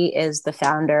Blakely, she is the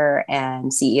founder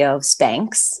and CEO of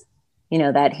Spanx,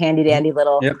 that handy dandy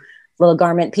little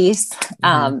garment piece.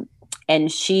 And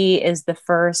she is the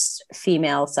first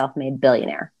female self-made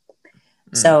billionaire.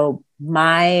 So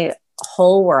my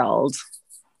whole world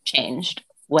changed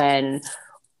when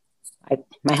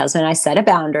my husband and I set a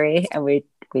boundary, and we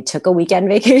took a weekend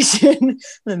vacation in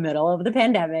the middle of the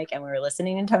pandemic, and we were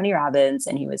listening to Tony Robbins,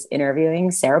 and he was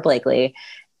interviewing Sarah Blakely,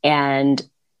 and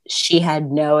she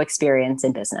had no experience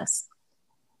in business.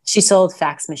 She sold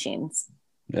fax machines.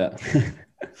 Yeah.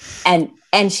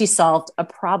 and she solved a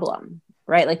problem,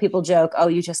 right? Like, people joke, oh,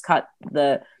 you just cut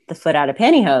the foot out of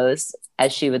pantyhose,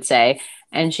 as she would say.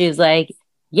 And she's like,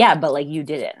 yeah, but like, you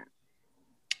didn't.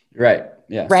 Right.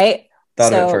 Yeah. Right.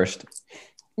 Thought of it first.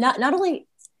 Not only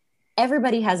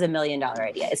everybody has $1 million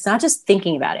idea. It's not just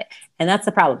thinking about it. And that's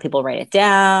the problem. People write it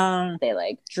down. They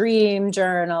like dream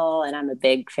journal. And I'm a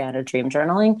big fan of dream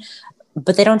journaling,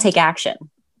 but they don't take action.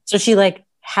 So she like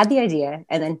had the idea,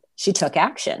 and then she took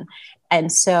action.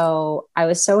 And so I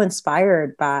was so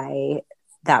inspired by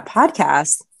that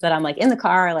podcast that I'm like in the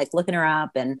car, like looking her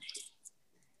up, and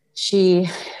she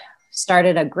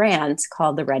started a grant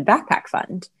called the Red Backpack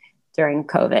Fund during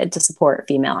COVID to support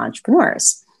female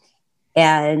entrepreneurs.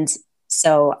 And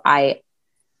so I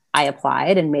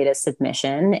applied and made a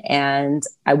submission, and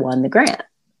I won the grant.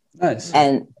 Nice.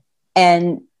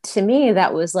 And to me,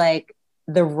 that was like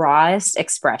the rawest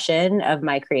expression of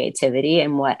my creativity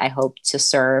and what I hope to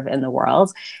serve in the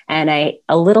world. And I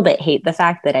a little bit hate the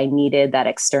fact that I needed that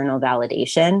external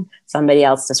validation, somebody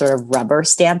else to sort of rubber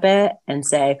stamp it and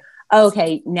say, oh,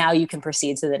 okay, now you can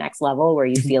proceed to the next level where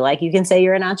you feel like you can say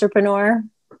you're an entrepreneur.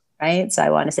 Right. So I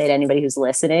want to say to anybody who's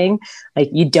listening, like,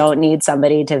 you don't need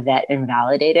somebody to vet and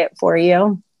validate it for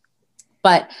you.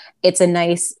 But it's a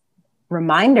nice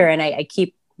reminder. And I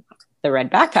keep the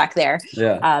red backpack there.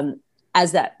 Yeah.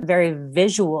 As that very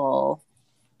visual,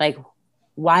 like,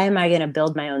 why am I going to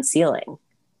build my own ceiling?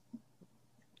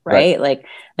 Right? Like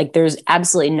there's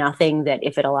absolutely nothing that,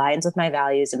 if it aligns with my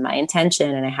values and my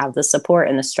intention, and I have the support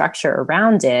and the structure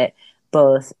around it,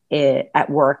 both at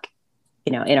work,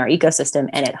 in our ecosystem,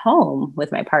 and at home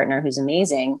with my partner, who's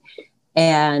amazing.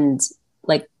 And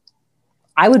like,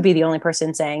 I would be the only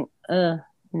person saying,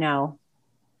 no.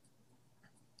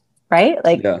 Right?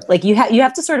 Like, yeah. Like you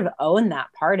have to sort of own that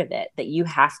part of it, that you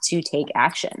have to take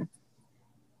action.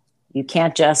 You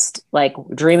can't just like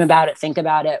dream about it, think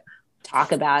about it,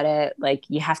 talk about it. Like,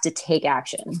 you have to take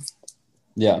action.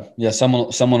 Yeah. Yeah. Someone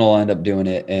will end up doing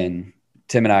it. And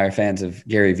Tim and I are fans of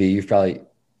Gary Vee. You've probably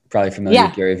familiar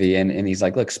with Gary Vee. And he's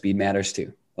like, look, speed matters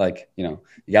too. Like, you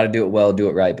got to do it well, do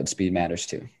it right, but speed matters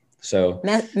too. So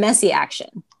messy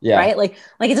action. Yeah. Right. Like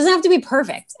it doesn't have to be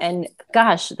perfect. And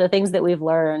gosh, the things that we've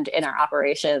learned in our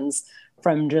operations,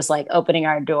 from just like opening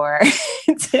our door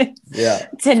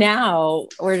to now,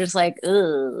 we're just like,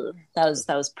 ooh, that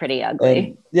was pretty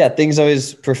ugly. And things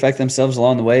always perfect themselves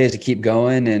along the way as you keep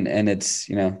going. And it's,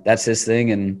 that's his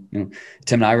thing. And,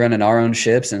 Tim and I run in our own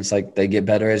ships, and it's like, they get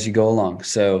better as you go along.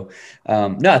 So,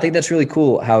 no, I think that's really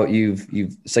cool how you've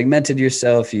segmented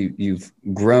yourself. You've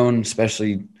grown,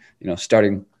 especially,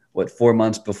 starting 4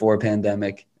 months before a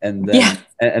pandemic, and then,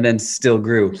 and then still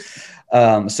grew.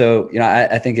 So,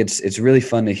 I think it's really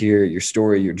fun to hear your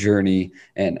story, your journey,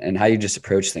 and how you just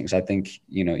approach things. I think,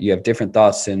 you have different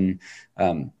thoughts and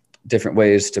different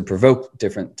ways to provoke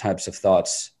different types of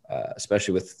thoughts,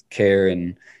 especially with care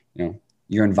and,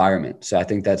 your environment. So I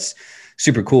think that's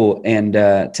super cool. And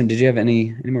Tim, did you have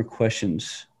any more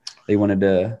questions that you wanted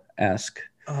to ask?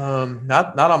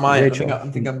 Not on my end. I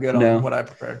think I'm good on what I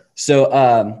prepared.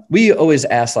 So we always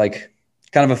ask like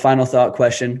kind of a final thought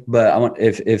question, but I want,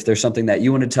 if there's something that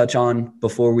you want to touch on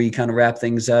before we kind of wrap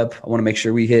things up, I want to make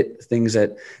sure we hit things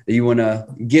that you want to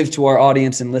give to our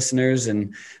audience and listeners,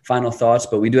 and final thoughts.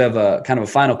 But we do have a kind of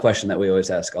a final question that we always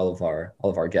ask all of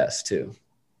our guests too.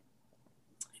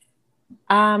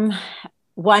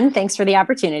 One, thanks for the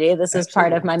opportunity. This is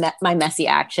part of my messy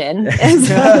action. And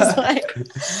so I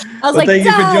was like, thank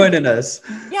you for joining us.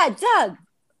 Yeah, Doug,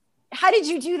 how did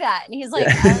you do that? And he's like,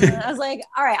 I was like,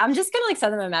 all right, I'm just going to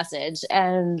send them a message.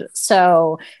 And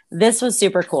so this was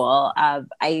super cool.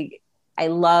 I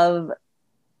love,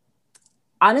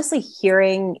 honestly,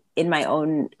 hearing in my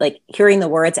own, hearing the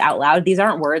words out loud. These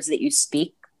aren't words that you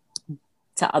speak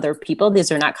to other people.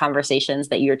 These are not conversations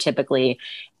that you're typically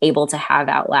able to have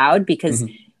out loud, because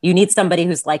you need somebody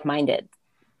who's like-minded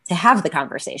to have the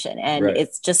conversation. And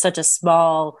it's just such a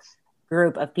small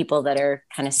group of people that are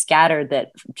kind of scattered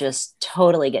that just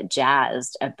totally get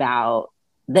jazzed about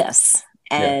this.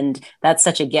 And that's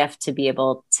such a gift to be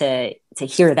able to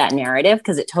hear that narrative,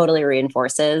 because it totally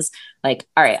reinforces like,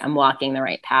 all right, I'm walking the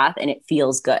right path and it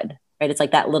feels good, right? It's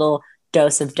like that little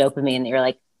dose of dopamine that you're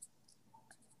like,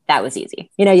 that was easy.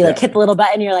 You hit the little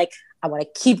button, you're like, I want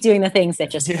to keep doing the things that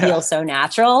just feel so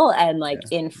natural and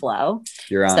in flow.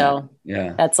 You're on. So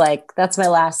yeah, that's my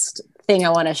last thing I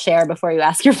want to share before you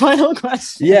ask your final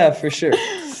question. Yeah, for sure.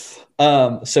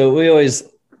 So we always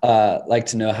like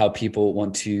to know how people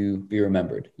want to be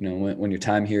remembered. You know, when your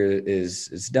time here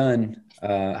is done,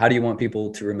 how do you want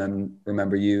people to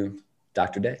remember you,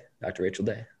 Dr. Rachel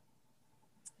Day?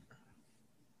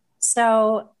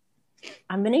 So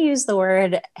I'm going to use the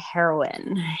word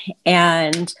heroine,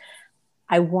 and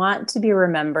I want to be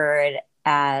remembered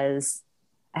as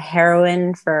a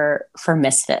heroine for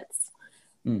misfits,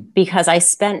 because I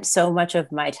spent so much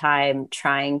of my time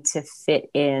trying to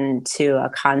fit into a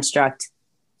construct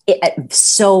at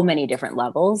so many different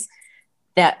levels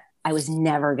that I was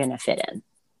never going to fit in.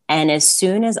 And as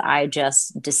soon as I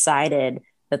just decided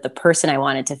that the person I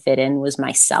wanted to fit in was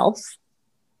myself,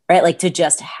 right? Like to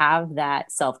just have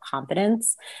that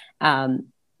self-confidence,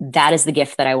 that is the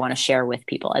gift that I want to share with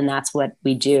people. And that's what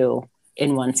we do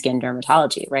in OneSkin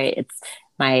Dermatology, right? It's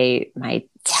my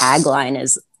tagline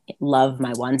is love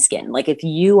my OneSkin. Like if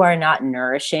you are not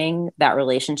nourishing that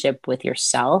relationship with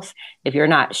yourself, if you're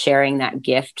not sharing that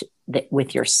gift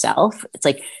with yourself, it's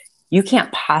like you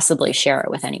can't possibly share it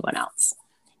with anyone else.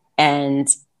 And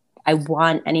I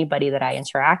want anybody that I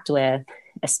interact with,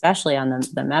 especially on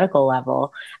the medical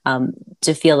level,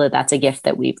 to feel that that's a gift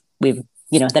that we've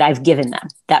that I've given them,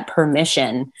 that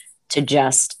permission to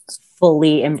just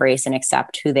fully embrace and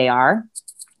accept who they are.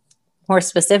 More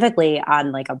specifically,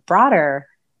 on like a broader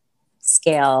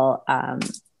scale,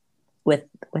 with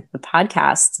the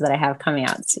podcasts that I have coming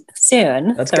out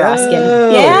soon. Let's the go. Raw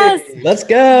Skin, yes, let's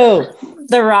go.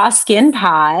 The Raw Skin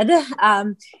Pod.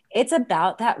 It's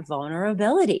about that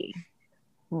vulnerability.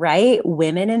 Right?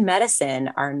 Women in medicine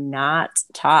are not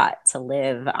taught to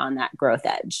live on that growth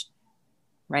edge,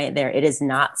 right? It is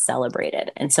not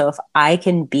celebrated. And so if I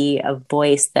can be a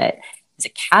voice that is a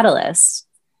catalyst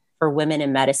for women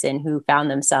in medicine who found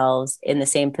themselves in the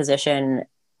same position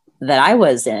that I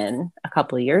was in a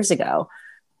couple of years ago,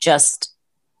 just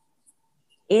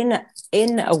in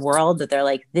a world that they're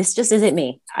like, this just isn't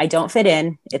me. I don't fit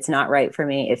in. It's not right for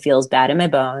me. It feels bad in my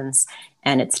bones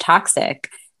and it's toxic.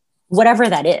 Whatever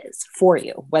that is for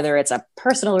you, whether it's a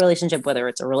personal relationship, whether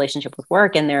it's a relationship with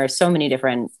work, and there are so many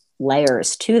different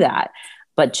layers to that,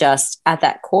 but just at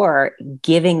that core,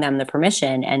 giving them the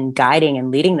permission and guiding and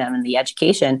leading them in the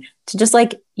education to just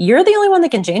like, you're the only one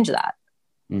that can change that.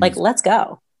 Like, let's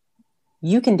go.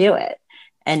 You can do it,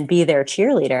 and be their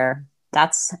cheerleader.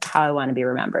 That's how I want to be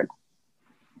remembered.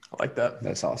 I like that.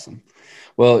 That's awesome.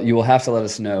 Well, you will have to let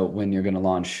us know when you're going to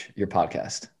launch your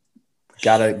podcast.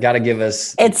 Gotta give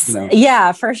us. It's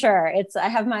yeah, for sure. I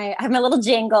have my little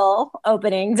jingle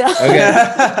opening.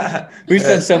 Okay. We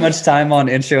spent so much time on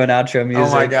intro and outro music.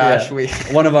 Oh my gosh,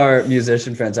 one of our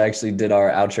musician friends actually did our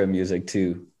outro music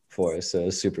too for us, so it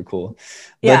was super cool.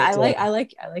 Yeah, but, I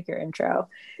like your intro.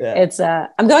 Yeah. It's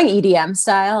I'm going EDM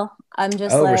style. I'm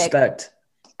just respect.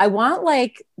 I want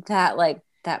like that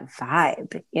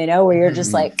vibe, where you're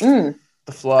just like,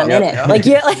 the flow. I'm in it. Like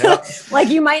you like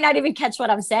you might not even catch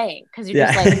what I'm saying because you're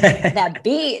just like that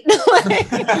beat.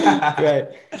 Right.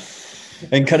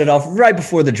 And cut it off right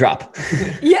before the drop.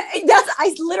 Yeah,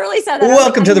 I literally said that.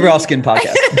 Welcome to the Raw Skin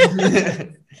Podcast. I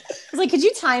was like, could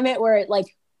you time it where it like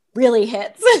really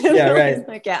hits? Yeah, right.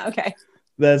 Like, yeah, okay.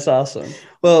 That's awesome.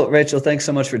 Well, Rachel, thanks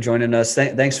so much for joining us.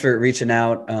 Thanks for reaching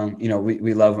out.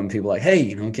 We love when people are like,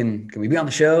 hey, can we be on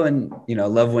the show? And,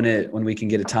 love when we can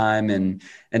get a time and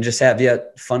just have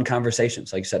fun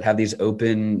conversations. Like you said, have these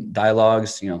open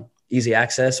dialogues, easy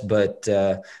access, but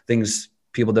things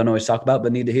people don't always talk about,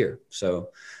 but need to hear. So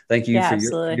thank you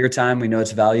for your time. We know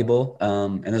it's valuable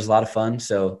and there's a lot of fun.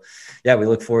 So yeah, we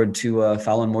look forward to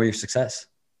following more of your success.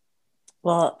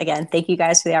 Well, again, thank you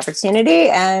guys for the opportunity,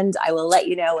 and I will let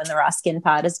you know when the Raw Skin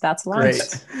Pod is about to launch.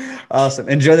 Great. Awesome.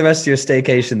 Enjoy the rest of your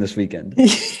staycation this weekend.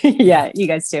 Yeah, you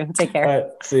guys too. Take care. All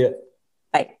right. See ya.